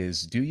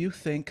is, do you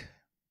think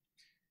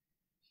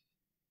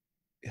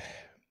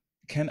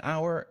can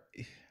our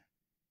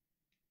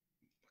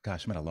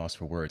gosh, I'm at a loss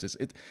for words.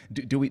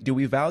 Do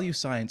we value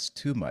science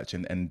too much,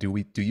 and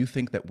do you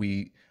think that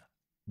we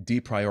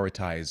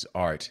deprioritize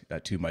art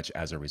too much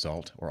as a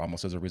result, or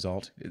almost as a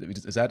result?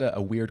 Is that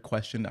a weird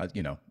question? I'm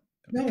No,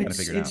 trying to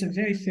figure it out. it's a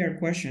very fair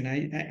question.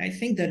 I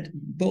think that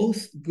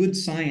both good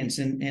science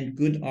and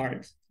good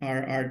art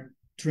are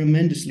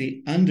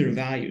tremendously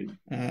undervalued,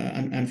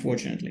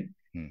 unfortunately.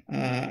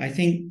 I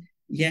think,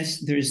 yes,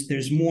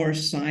 there's more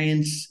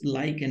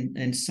science-like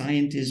and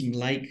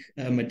scientism-like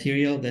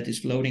material that is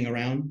floating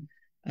around,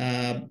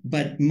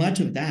 but much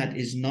of that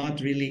is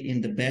not really in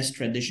the best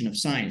tradition of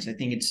science. I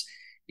think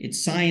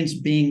it's science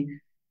being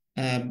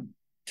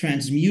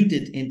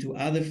transmuted into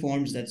other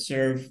forms that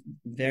serve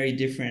very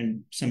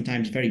different,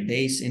 sometimes very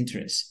base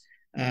interests.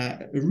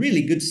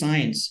 Really good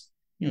science,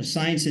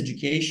 science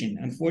education,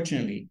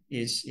 unfortunately,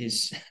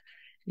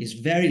 is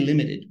very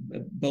limited,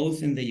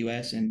 both in the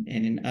US and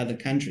in other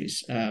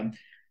countries.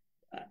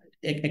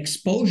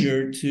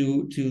 Exposure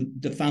to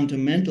the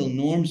fundamental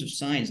norms of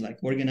science, like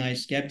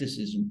organized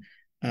skepticism,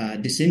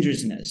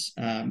 disinterestedness,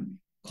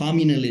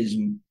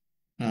 communalism,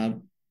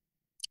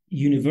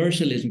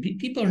 universalism.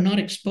 People are not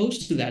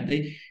exposed to that.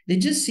 They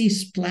just see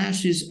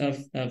splashes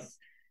of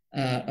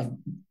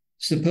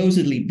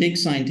supposedly big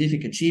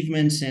scientific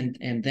achievements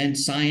and then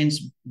science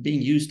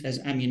being used as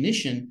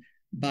ammunition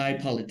by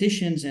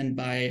politicians and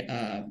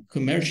by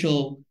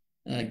commercial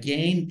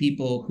gain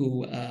people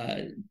who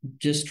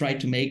just try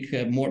to make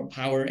more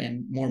power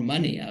and more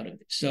money out of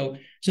it. So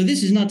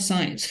this is not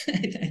science.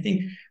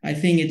 I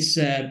think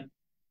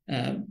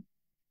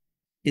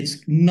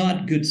it's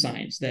not good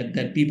science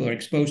that people are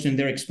exposed to, and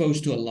they're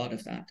exposed to a lot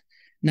of that.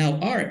 Now,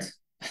 art,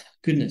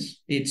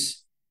 goodness,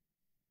 it's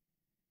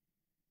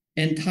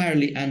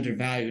entirely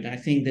undervalued. I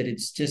think that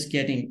it's just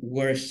getting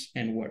worse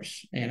and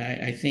worse. And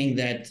I think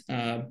that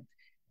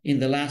in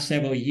the last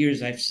several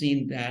years, I've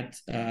seen that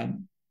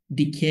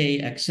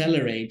decay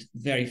accelerate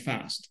very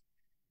fast.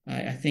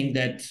 I think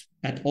that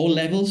at all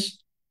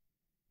levels,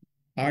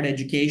 art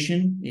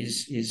education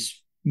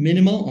is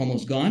minimal,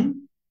 almost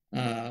gone.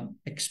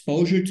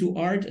 Exposure to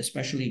art,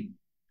 especially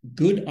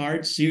good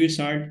art, serious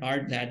art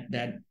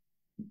that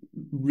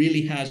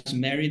really has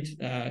merit,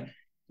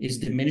 is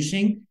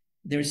diminishing.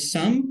 There's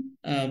some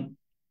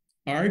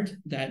art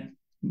that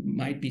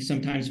might be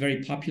sometimes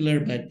very popular,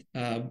 but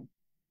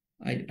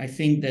I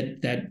think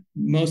that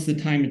most of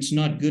the time it's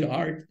not good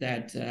art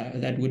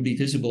that would be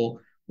visible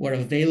or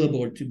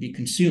available to be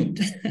consumed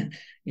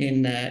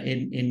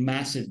in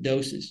massive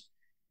doses.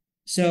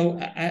 So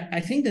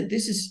I think that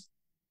this is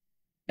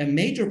a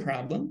major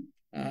problem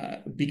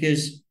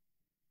because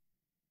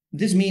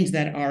this means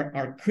that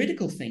our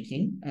critical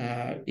thinking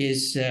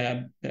is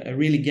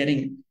really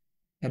getting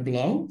a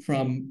blow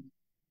from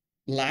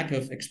lack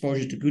of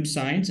exposure to good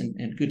science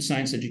and good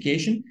science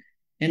education.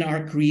 And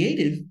our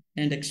creative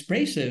and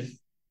expressive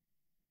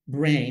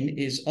brain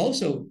is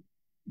also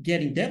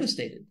getting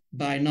devastated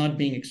by not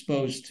being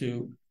exposed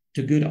to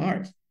good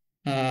art.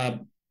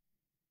 I'm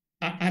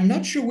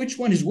not sure which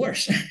one is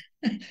worse.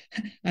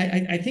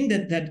 I think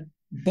that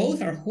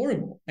both are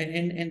horrible,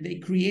 and they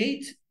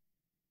create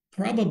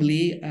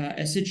probably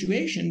a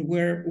situation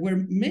where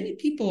many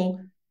people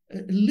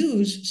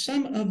lose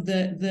some of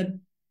the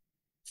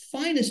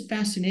finest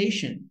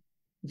fascination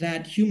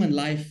that human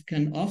life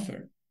can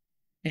offer,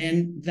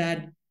 and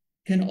that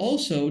can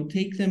also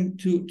take them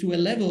to a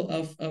level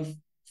of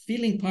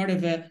feeling part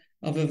of a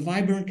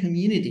vibrant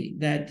community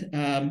that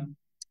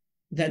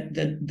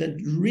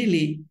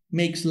really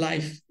makes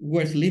life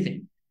worth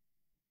living.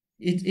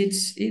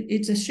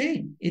 It's a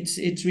shame.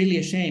 It's really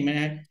a shame,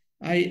 and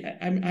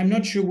I'm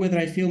not sure whether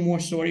I feel more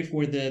sorry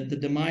for the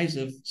demise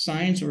of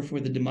science or for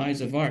the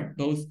demise of art.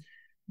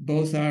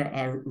 Both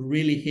are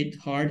really hit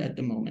hard at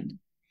the moment.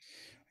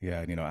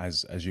 Yeah,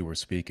 as you were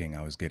speaking,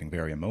 I was getting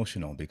very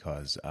emotional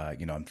because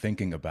I'm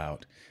thinking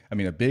about, I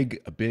mean, a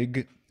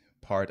big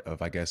part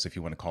of, I guess, if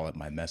you want to call it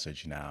my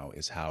message now,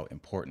 is how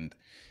important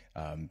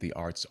the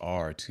arts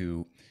are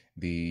to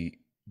the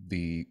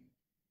the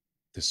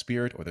the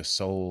spirit or the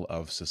soul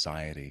of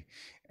society.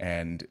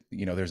 And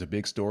there's a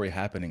big story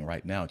happening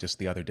right now. Just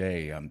the other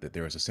day, that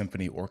there was a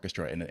symphony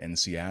orchestra in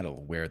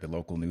Seattle, where the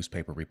local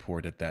newspaper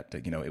reported that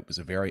it was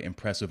a very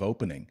impressive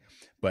opening,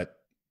 but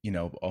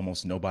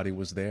almost nobody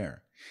was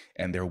there,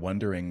 and they're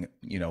wondering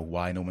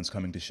why no one's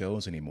coming to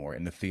shows anymore.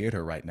 In the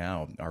theater right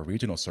now, our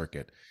regional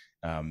circuit,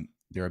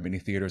 there are many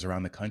theaters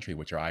around the country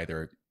which are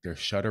either they're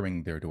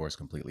shuttering their doors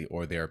completely,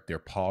 or they're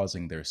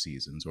pausing their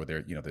seasons, or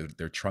they're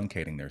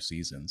truncating their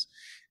seasons.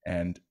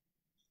 And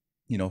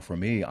for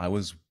me, I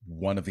was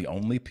one of the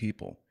only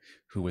people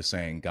who was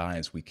saying,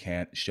 guys, we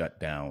can't shut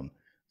down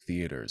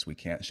theaters, we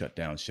can't shut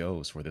down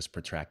shows for this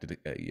protracted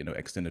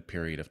extended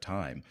period of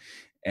time.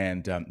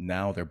 And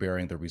now they're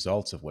bearing the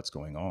results of what's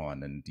going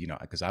on. And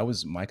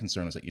because my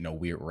concern was that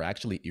we're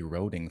actually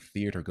eroding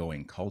theater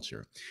going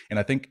culture. And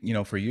I think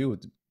for you,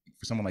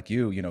 for someone like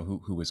you,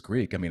 who is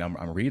Greek, I mean,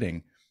 I'm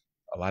reading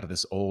a lot of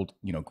this old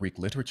Greek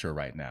literature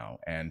right now,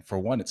 and for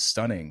one, it's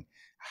stunning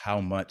how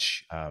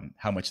much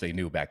they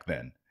knew back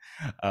then,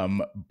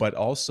 but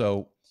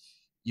also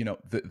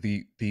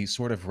the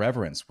sort of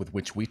reverence with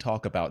which we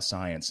talk about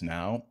science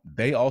now.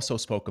 They also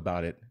spoke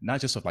about it not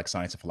just of like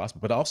science and philosophy,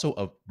 but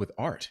also with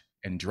art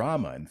and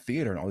drama and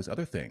theater and all these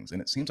other things.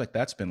 And it seems like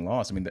that's been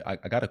lost. I mean, I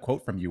got a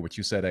quote from you which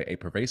you said a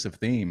pervasive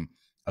theme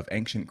of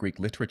ancient Greek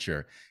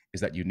literature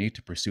is that you need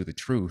to pursue the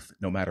truth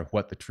no matter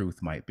what the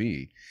truth might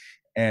be.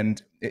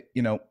 And the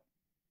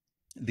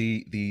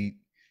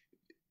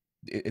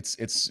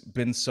it's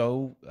been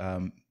so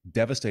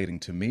devastating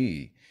to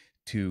me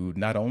to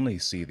not only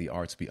see the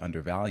arts be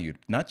undervalued,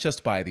 not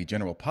just by the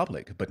general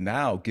public, but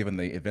now, given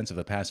the events of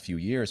the past few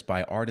years,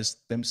 by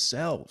artists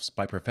themselves,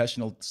 by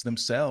professionals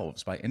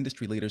themselves, by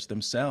industry leaders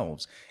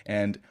themselves.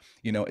 And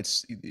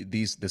it's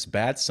this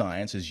bad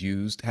science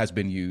has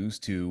been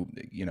used to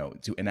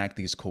enact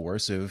these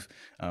coercive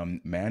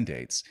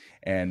mandates.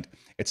 And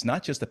it's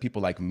not just that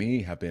people like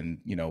me have been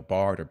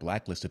barred or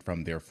blacklisted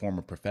from their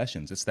former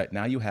professions. It's that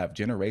now you have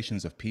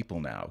generations of people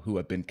now who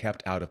have been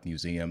kept out of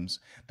museums,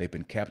 they've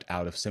been kept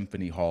out of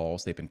symphony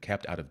halls, they've been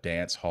kept out of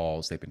dance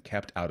halls, they've been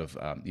kept out of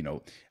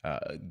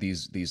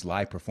these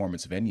live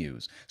performance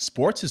venues.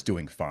 Sports is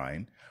doing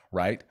fine,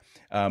 right?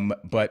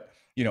 But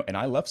and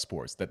I love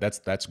sports.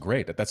 That's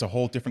great. That's a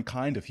whole different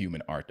kind of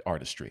human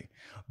artistry.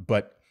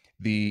 But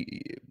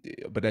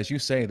as you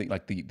say,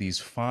 these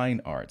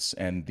fine arts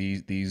and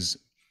these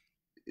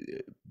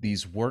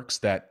works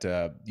that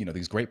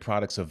these great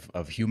products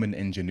of human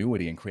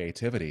ingenuity and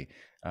creativity,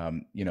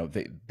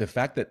 the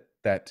fact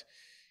that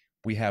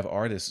we have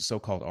artists,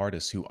 so-called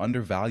artists, who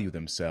undervalue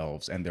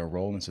themselves and their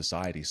role in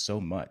society so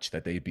much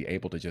that they'd be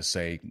able to just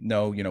say,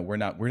 no, we're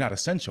not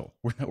essential.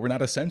 We're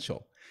not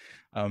essential.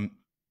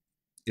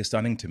 Is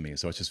stunning to me.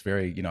 So it's just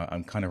very,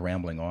 I'm kind of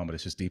rambling on, but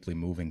it's just deeply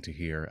moving to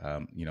hear,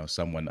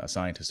 someone, a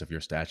scientist of your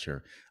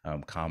stature,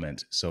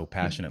 comment so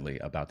passionately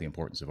about the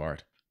importance of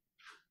art.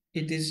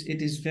 It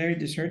is very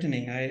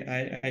disheartening.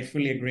 I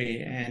fully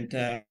agree.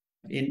 And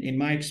in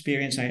my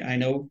experience, I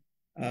know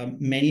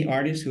many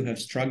artists who have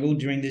struggled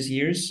during these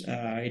years.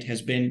 It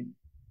has been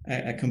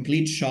a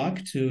complete shock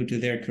to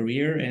their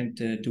career and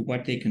to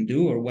what they can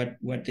do or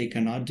what they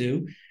cannot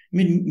do. I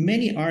mean,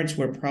 many arts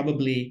were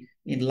probably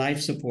in life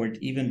support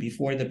even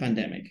before the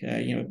pandemic.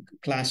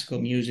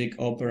 Classical music,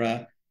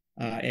 opera,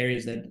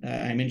 areas that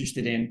I'm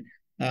interested in,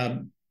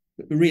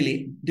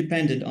 really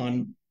depended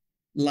on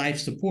life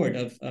support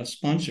of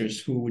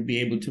sponsors who would be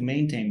able to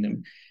maintain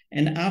them.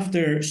 And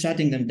after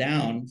shutting them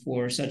down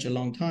for such a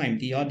long time,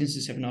 the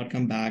audiences have not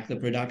come back. The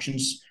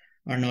productions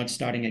are not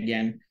starting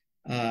again,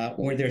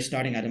 or they're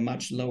starting at a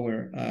much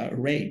lower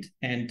rate.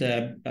 And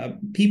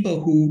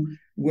people who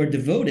were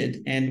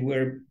devoted and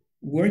were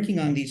working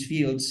on these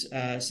fields,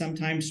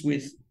 sometimes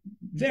with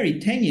very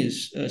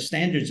tenuous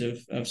standards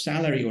of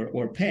salary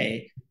or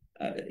pay,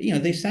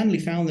 they suddenly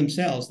found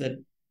themselves that,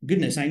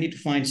 goodness, I need to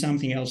find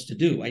something else to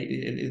do.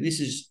 This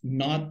is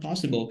not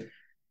possible.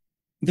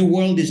 The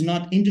world is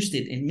not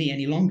interested in me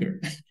any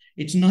longer.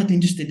 It's not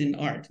interested in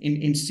art,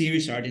 in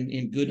serious art,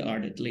 in good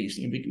art at least,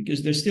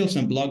 because there's still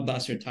some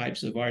blockbuster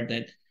types of art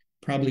that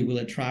probably will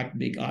attract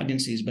big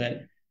audiences,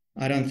 but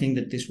I don't think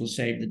that this will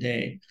save the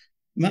day.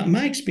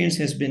 My experience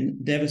has been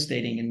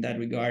devastating in that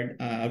regard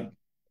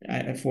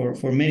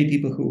for many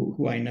people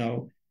who I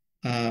know.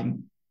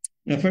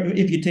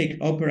 If you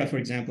take opera, for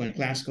example, and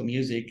classical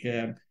music,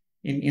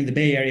 in the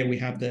Bay Area, we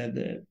have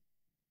a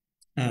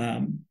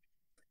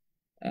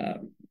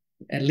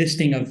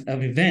listing of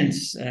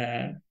events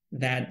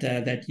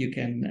that you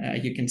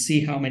can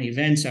see how many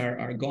events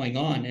are going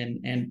on,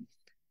 and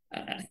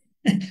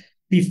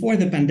before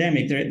the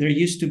pandemic, there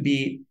used to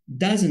be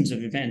dozens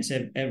of events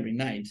every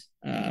night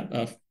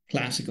of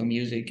classical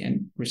music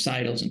and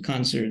recitals and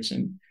concerts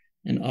and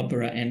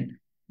opera. And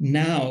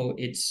now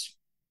it's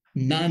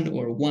none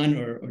or one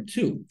or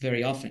two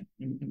very often,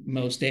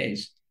 most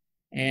days.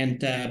 And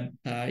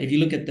if you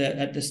look at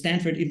the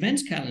Stanford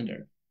events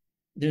calendar,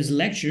 there's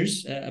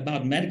lectures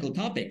about medical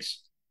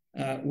topics,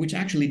 which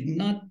actually did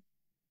not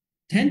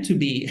tend to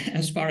be,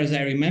 as far as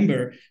I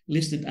remember,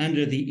 listed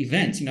under the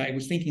events. You know, I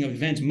was thinking of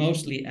events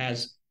mostly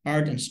as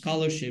art and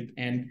scholarship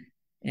and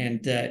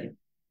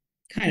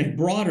kind of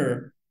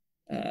broader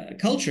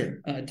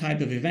culture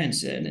type of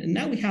events. And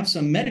now we have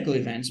some medical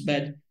events,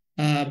 but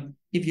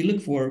if you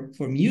look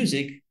for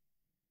music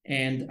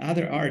and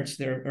other arts,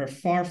 there are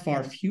far,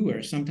 far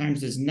fewer.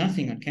 Sometimes there's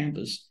nothing on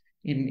campus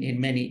in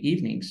many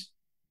evenings.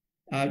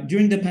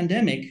 During the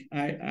pandemic,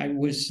 I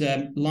was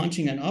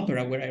launching an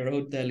opera where I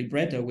wrote the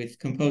libretto with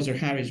composer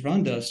Haris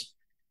Rondos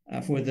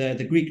for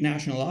the Greek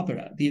National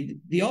Opera.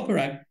 The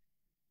opera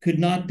could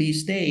not be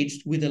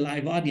staged with a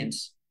live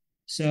audience.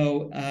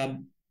 So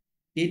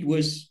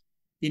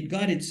it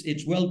got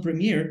its world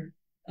premiere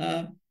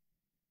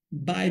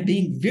by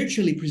being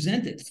virtually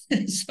presented.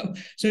 so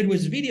it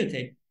was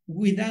videotaped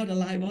without a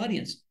live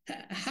audience.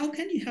 How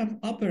can you have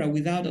opera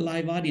without a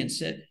live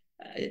audience?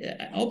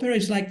 Opera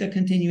is like the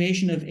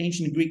continuation of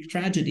ancient Greek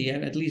tragedy.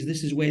 At least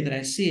this is the way that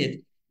I see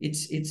it.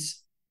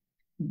 It's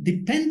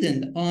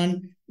dependent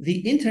on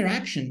the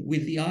interaction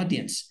with the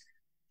audience.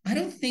 I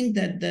don't think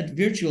that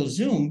virtual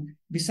Zoom,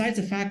 besides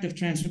the fact of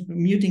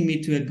transmuting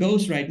me to a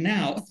ghost right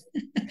now,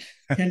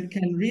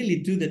 can really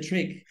do the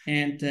trick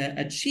and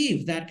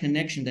achieve that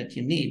connection that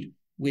you need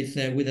with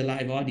a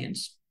live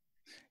audience.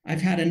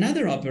 I've had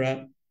another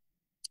opera,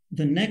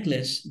 The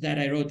Necklace, that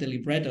I wrote the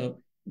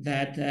libretto,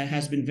 that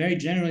has been very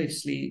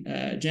generously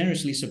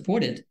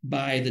supported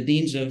by the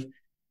deans of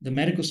the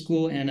medical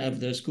school and of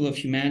the School of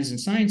Humanities and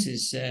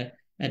Sciences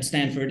at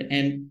Stanford.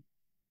 And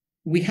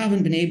we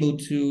haven't been able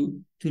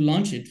to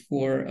launch it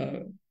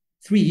for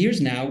 3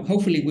 years now.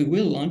 Hopefully we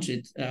will launch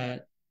it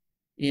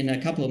in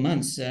a couple of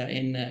months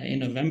in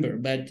November.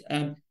 But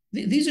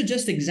these are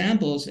just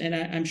examples, and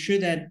I'm sure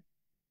that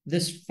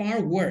there's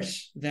far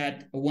worse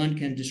that one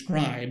can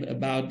describe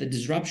about the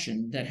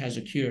disruption that has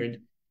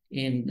occurred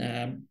in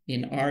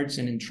arts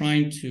and in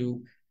trying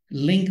to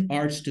link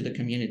arts to the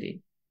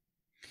community.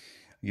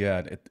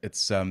 Yeah,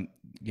 it's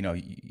you know,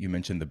 you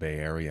mentioned the Bay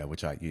Area,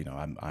 which I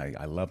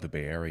love the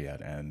Bay Area,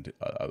 and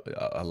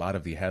a lot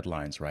of the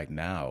headlines right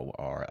now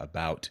are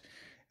about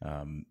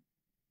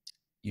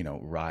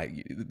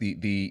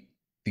the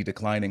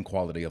declining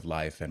quality of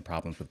life and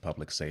problems with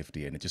public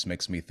safety. And it just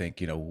makes me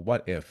think,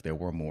 what if there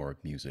were more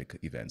music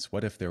events?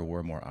 What if there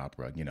were more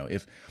opera?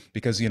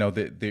 Because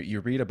you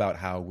read about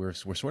how we're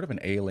sort of an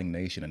ailing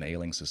nation, an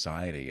ailing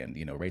society,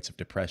 and rates of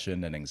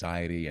depression and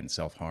anxiety and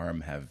self-harm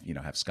have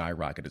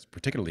skyrocketed,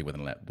 particularly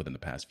within the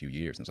past few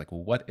years. And it's like,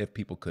 well, what if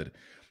people could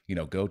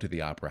go to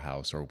the opera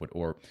house or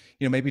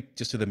maybe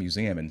just to the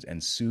museum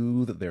and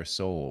soothe their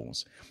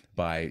souls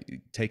by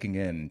taking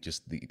in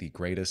just the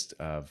greatest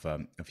of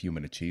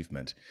human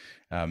achievement.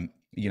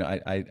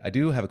 I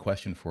do have a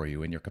question for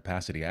you in your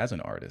capacity as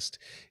an artist.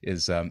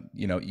 Is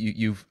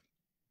you've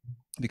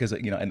because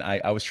and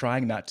I was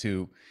trying not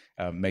to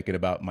make it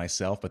about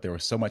myself, but there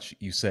was so much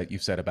you've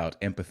said about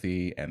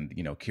empathy and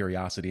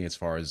curiosity as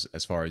far as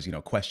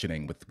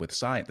questioning with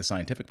the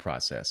scientific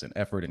process and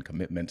effort and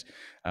commitment.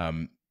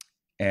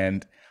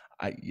 And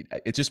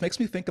it just makes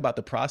me think about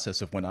the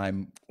process of when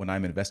I'm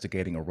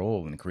investigating a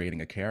role and creating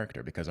a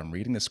character, because I'm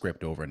reading the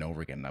script over and over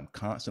again, and I'm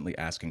constantly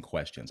asking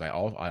questions. I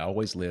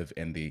always live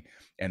in the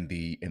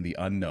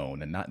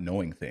unknown and not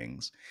knowing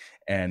things.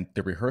 And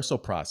the rehearsal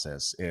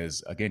process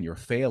is, again, you're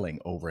failing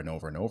over and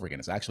over and over again.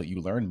 It's actually,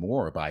 you learn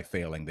more by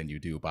failing than you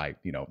do by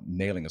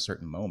nailing a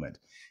certain moment.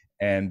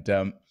 And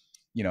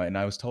and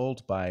I was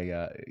told by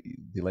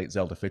the late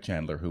Zelda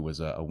Fitchandler, who was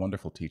a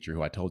wonderful teacher,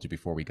 who I told you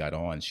before we got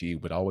on. She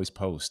would always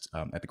post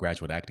at the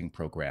graduate acting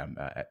program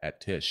at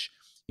Tisch.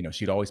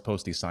 She'd always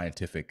post these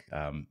scientific,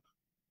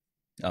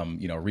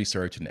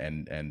 research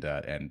and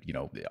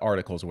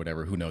articles or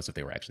whatever. Who knows if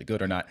they were actually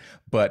good or not?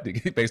 But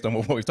based on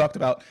what we've talked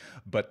about,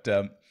 but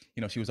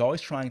she was always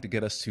trying to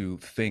get us to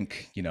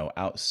think,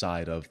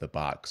 outside of the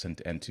box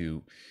and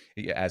to,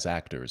 as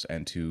actors,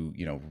 and to,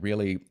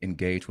 really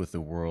engage with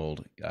the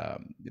world,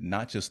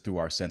 not just through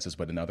our senses,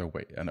 but in other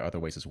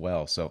ways as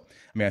well. So,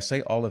 I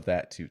say all of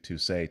that to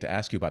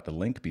ask you about the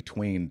link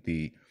between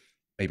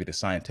maybe the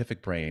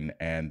scientific brain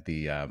and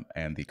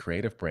the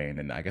creative brain,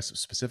 and I guess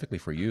specifically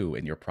for you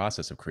in your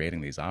process of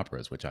creating these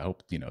operas, which I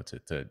hope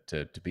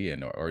to be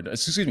in, or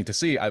excuse me, to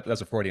see.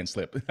 That's a Freudian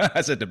slip.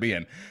 I said to be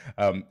in.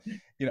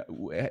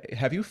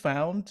 Have you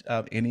found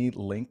any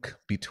link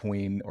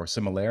between or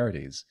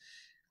similarities?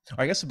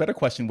 Or I guess a better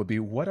question would be,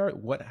 what are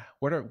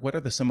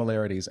the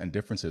similarities and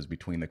differences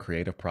between the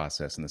creative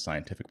process and the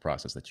scientific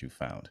process that you've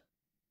found?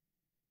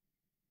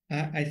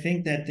 I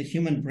think that the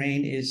human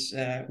brain is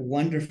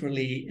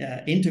wonderfully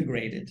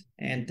integrated,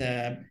 and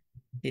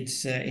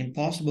it's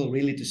impossible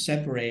really to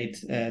separate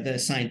the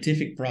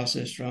scientific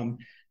process from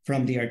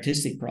the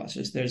artistic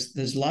process.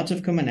 There's lots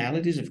of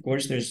commonalities, of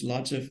course. There's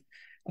lots of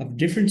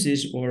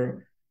differences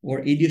or or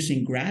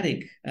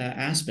idiosyncratic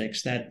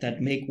aspects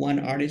that make one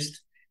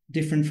artist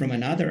different from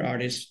another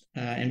artist,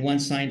 and one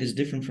scientist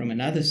different from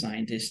another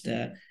scientist.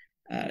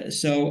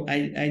 So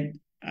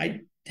I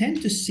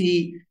tend to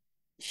see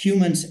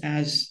humans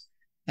as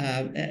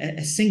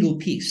a single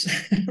piece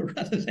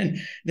rather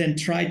than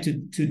try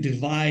to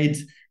divide.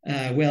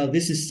 Well,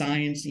 this is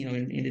science,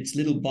 in its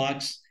little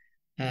box,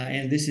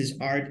 and this is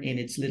art in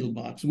its little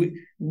box.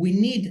 We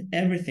need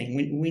everything.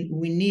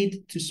 We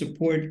need to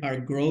support our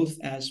growth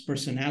as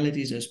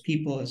personalities, as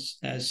people,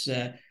 as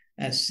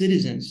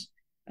citizens,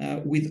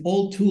 with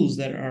all tools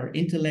that our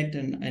intellect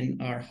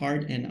and our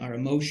heart and our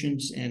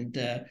emotions and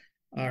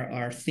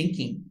our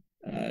thinking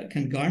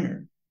can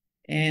garner.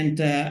 And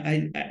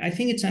I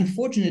think it's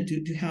unfortunate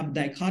to have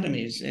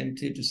dichotomies and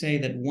to say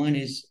that one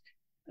is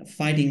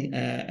fighting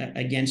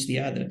against the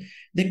other.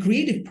 The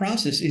creative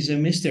process is a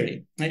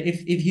mystery.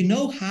 If you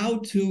know how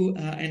to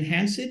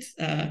enhance it,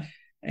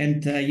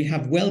 and you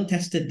have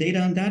well-tested data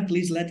on that,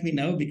 please let me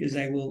know, because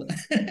I will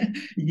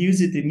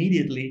use it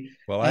immediately.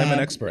 Well, I am an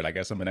expert. I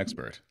guess I'm an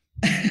expert.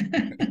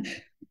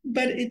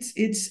 But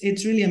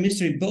it's really a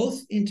mystery,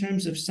 both in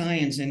terms of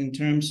science and in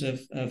terms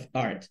of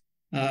art.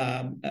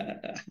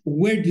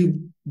 Where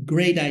do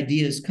great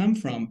ideas come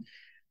from?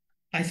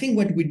 I think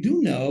what we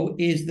do know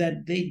is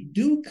that they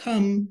do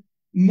come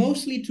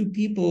mostly to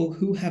people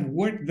who have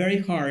worked very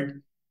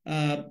hard,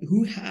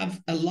 who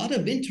have a lot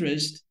of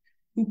interest,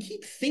 who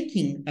keep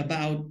thinking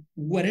about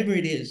whatever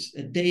it is,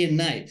 day and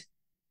night.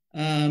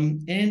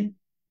 And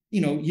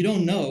you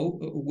don't know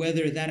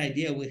whether that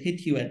idea will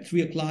hit you at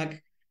 3 o'clock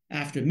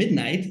after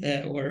midnight,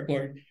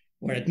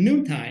 or at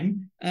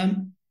noontime.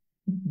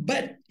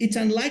 But it's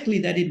unlikely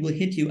that it will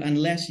hit you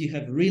unless you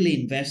have really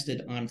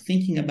invested on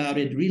thinking about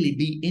it, really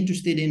be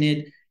interested in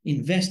it,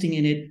 investing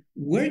in it,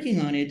 working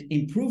on it,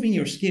 improving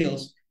your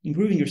skills.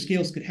 Improving your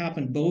skills could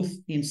happen both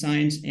in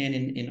science and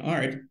in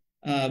art.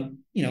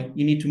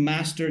 You need to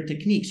master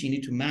techniques. You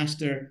need to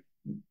master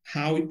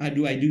how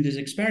do I do this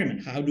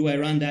experiment? How do I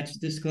run that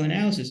statistical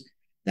analysis?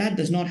 That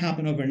does not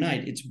happen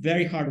overnight. It's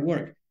very hard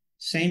work.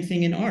 Same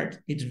thing in art.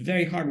 It's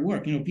very hard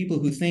work. People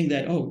who think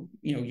that,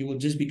 you will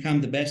just become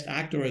the best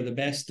actor or the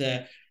best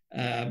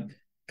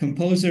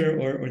composer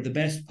or the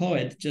best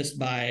poet just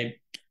by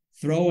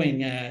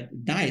throwing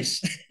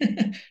dice.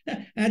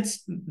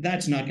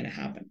 That's not going to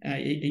happen.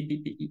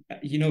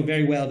 You know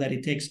very well that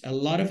it takes a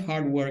lot of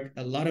hard work,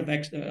 a lot of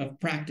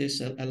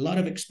practice, a lot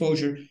of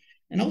exposure,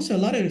 and also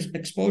a lot of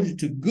exposure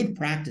to good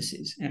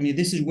practices. I mean,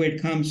 this is where it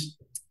comes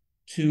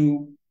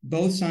to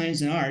both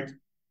science and art.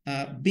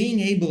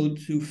 Being able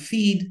to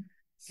feed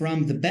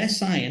from the best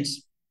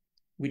science,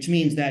 which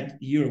means that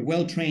you're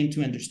well trained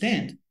to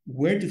understand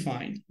where to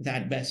find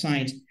that best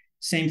science.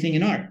 Same thing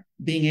in art,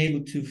 being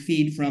able to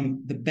feed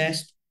from the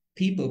best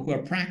people who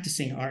are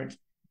practicing art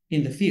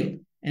in the field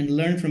and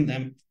learn from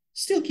them,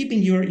 still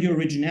keeping your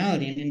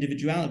originality and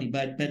individuality,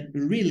 but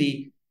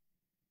really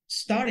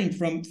starting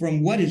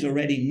from what is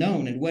already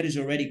known and what is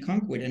already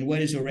conquered and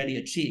what is already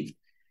achieved.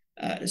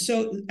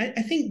 So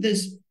I think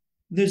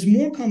there's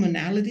more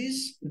commonalities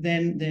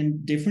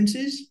than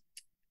differences.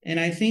 And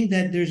I think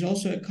that there's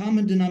also a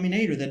common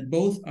denominator, that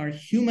both are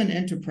human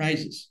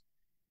enterprises.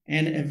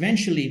 And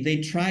eventually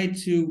they try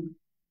to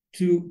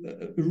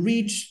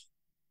reach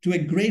to a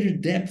greater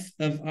depth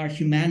of our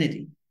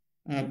humanity.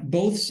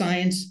 Both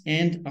science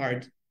and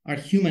art are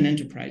human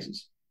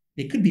enterprises.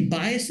 They could be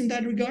biased in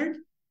that regard,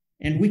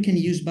 and we can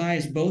use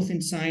bias both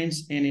in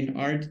science and in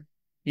art,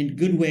 in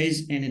good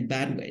ways and in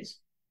bad ways.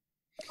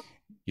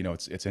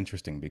 It's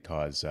interesting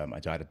because I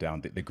jotted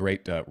down the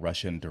great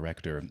Russian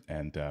director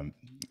and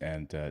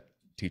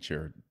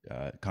teacher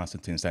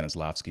Konstantin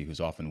Stanislavski, who's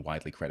often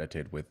widely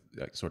credited with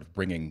sort of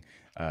bringing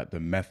the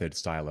method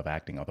style of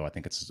acting, although I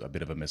think it's a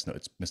bit of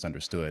it's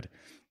misunderstood,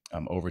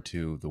 over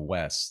to the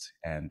West.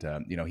 And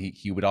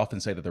he would often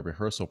say that the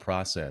rehearsal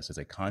process is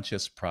a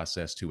conscious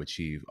process to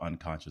achieve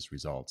unconscious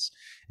results.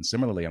 And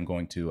similarly, I'm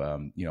going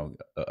to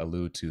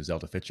allude to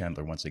Zelda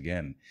Fichandler once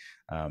again,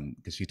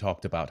 because she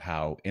talked about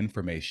how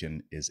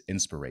information is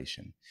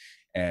inspiration.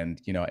 And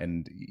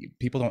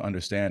people don't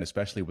understand,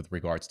 especially with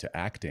regards to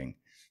acting.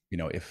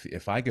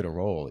 If I get a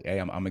role,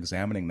 I'm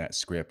examining that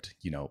script,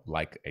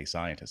 like a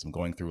scientist. I'm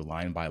going through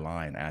line by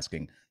line,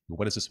 asking,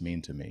 what does this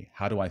mean to me?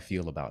 How do I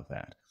feel about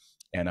that?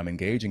 And I'm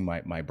engaging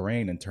my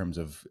brain in terms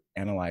of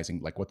analyzing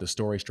like what the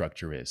story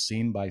structure is,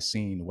 scene by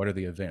scene. What are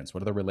the events?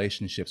 What are the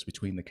relationships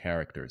between the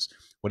characters?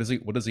 What is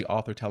the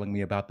author telling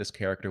me about this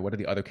character? What do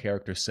the other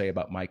characters say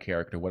about my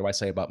character? What do I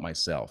say about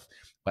myself?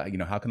 But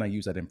how can I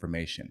use that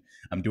information?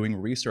 I'm doing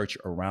research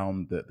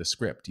around the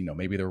script,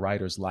 maybe the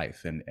writer's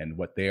life and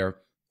what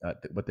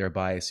their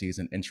biases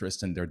and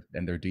interests and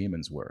their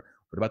demons were.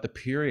 What about the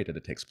period that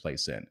it takes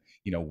place in?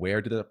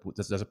 Where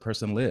does a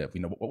person live?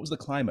 What was the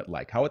climate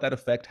like? How would that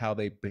affect how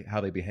they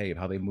behave,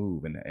 how they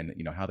move, and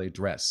how they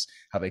dress,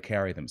 how they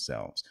carry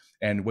themselves?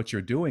 And what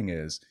you're doing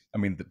is,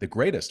 the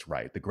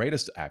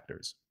greatest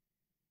actors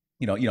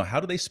how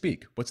do they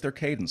speak? What's their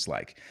cadence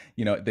like?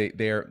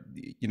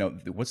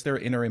 What's their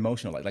inner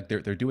emotional like? Like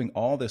they're doing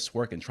all this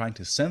work and trying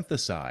to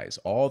synthesize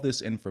all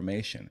this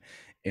information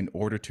in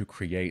order to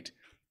create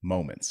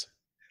moments,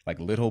 like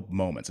little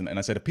moments. And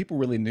I said, if people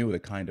really knew the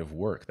kind of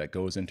work that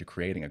goes into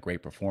creating a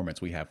great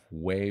performance, we have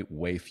way,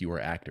 way fewer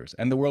actors,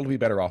 and the world would be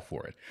better off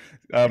for it.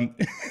 Um,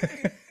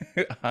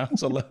 I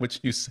also love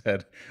what you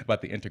said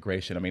about the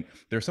integration. I mean,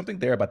 there's something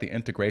there about the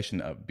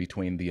integration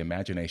between the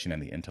imagination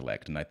and the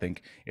intellect, and I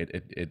think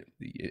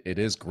it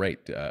is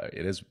great.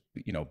 It is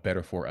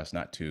better for us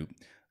not to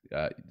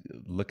uh,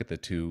 look at the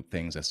two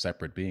things as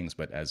separate beings,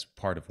 but as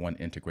part of one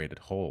integrated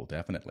whole,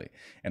 definitely.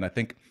 And I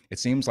think it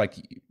seems like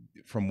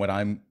from what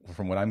I'm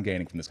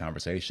gaining from this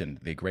conversation,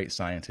 the great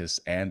scientists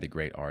and the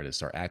great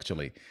artists are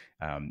actually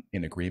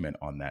in agreement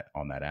on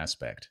that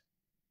aspect.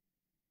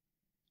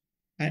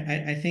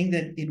 I think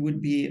that it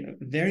would be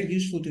very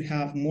useful to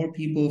have more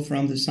people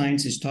from the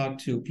sciences talk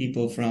to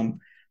people from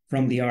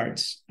the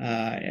arts.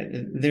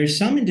 There's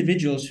some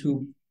individuals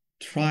who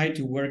try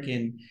to work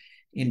in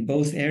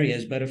both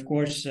areas, but of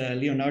course,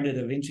 Leonardo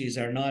da Vinci's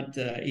are not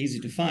easy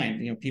to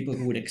find. People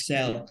who would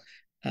excel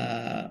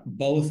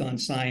both on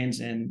science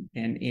and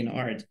in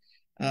art.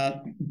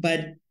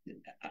 But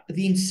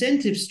the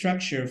incentive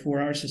structure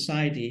for our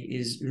society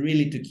is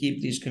really to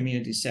keep these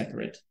communities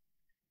separate.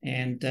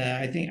 And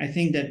I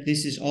think that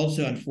this is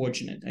also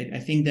unfortunate. I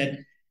think that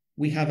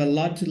we have a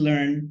lot to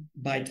learn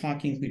by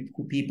talking to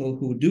people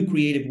who do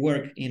creative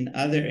work in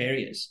other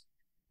areas.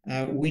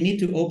 We need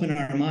to open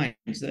our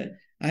minds. That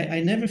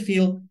I never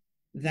feel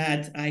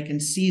that I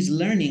can seize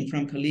learning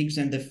from colleagues,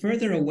 and the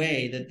further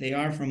away that they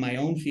are from my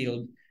own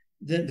field,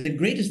 the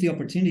greatest the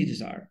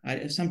opportunities are.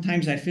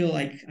 Sometimes I feel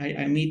like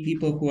I meet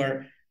people who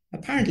are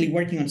apparently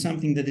working on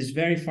something that is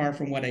very far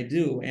from what I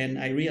do, and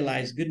I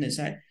realize, goodness,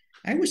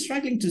 I was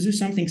struggling to do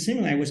something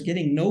similar. I was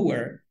getting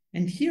nowhere.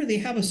 And here they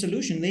have a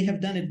solution. They have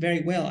done it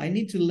very well. I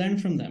need to learn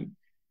from them.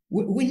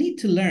 We need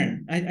to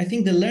learn. I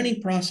think the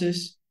learning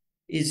process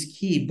is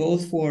key,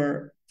 both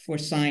for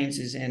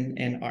sciences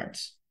and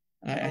arts.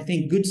 I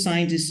think good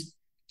scientists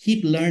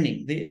keep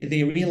learning.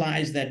 They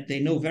realize that they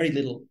know very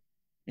little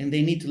and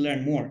they need to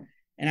learn more.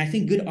 And I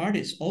think good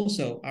artists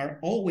also are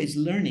always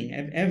learning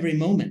at every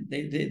moment.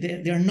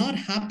 They're not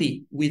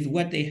happy with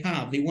what they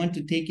have. They want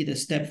to take it a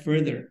step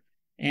further.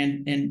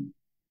 And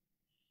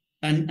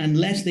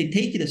unless they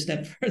take it a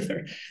step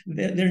further,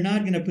 they're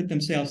not going to put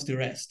themselves to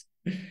rest.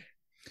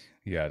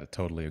 Yeah,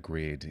 totally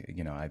agreed.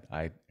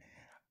 I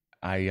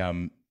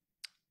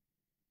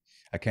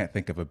I can't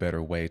think of a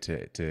better way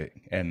to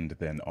end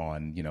than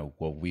on,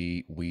 well,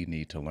 we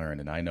need to learn.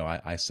 And I know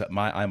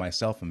I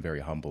myself am very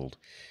humbled.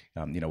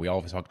 We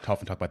always often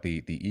talk about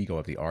the ego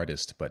of the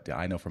artist, but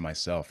I know for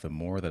myself, the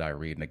more that I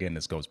read, and again,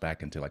 this goes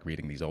back into like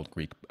reading these old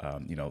Greek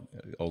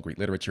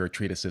literature,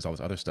 treatises, all this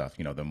other stuff.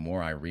 The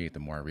more I read, the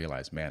more I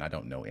realize, man, I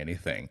don't know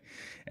anything.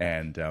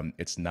 And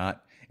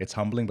it's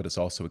humbling, but it's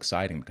also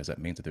exciting because that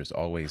means that there's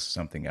always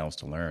something else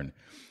to learn.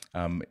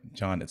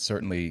 John, it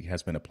certainly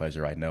has been a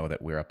pleasure. I know that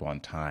we're up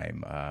on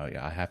time.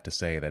 I have to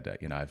say that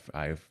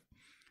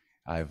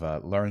I've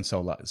learned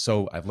so lot.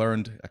 So I've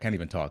learned. I can't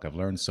even talk. I've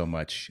learned so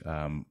much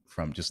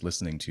from just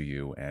listening to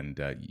you, and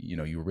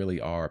you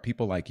really are.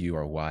 People like you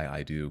are why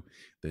I do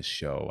this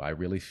show. I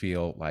really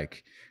feel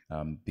like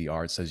the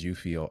arts, as you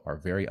feel, are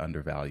very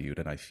undervalued,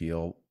 and I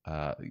feel,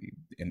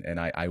 and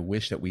I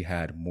wish that we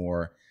had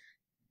more.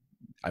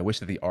 I wish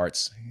that the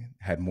arts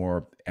had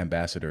more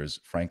ambassadors,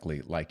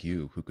 frankly, like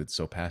you, who could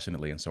so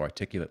passionately and so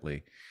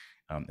articulately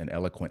and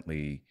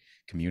eloquently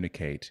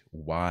communicate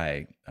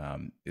why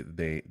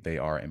they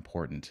are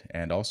important,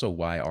 and also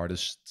why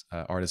artists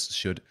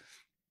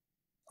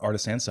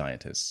and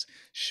scientists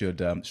should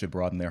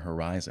broaden their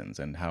horizons,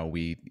 and how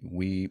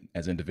we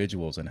as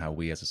individuals and how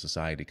we as a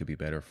society could be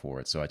better for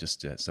it. So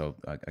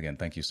again,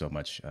 thank you so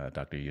much,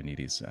 Dr.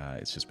 Ioannidis.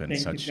 It's just been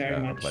such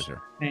a pleasure.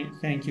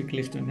 Thank you,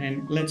 Clifton.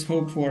 And let's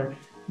hope for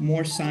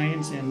more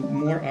science and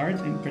more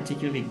art, and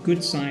particularly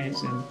good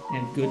science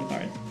and good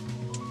art.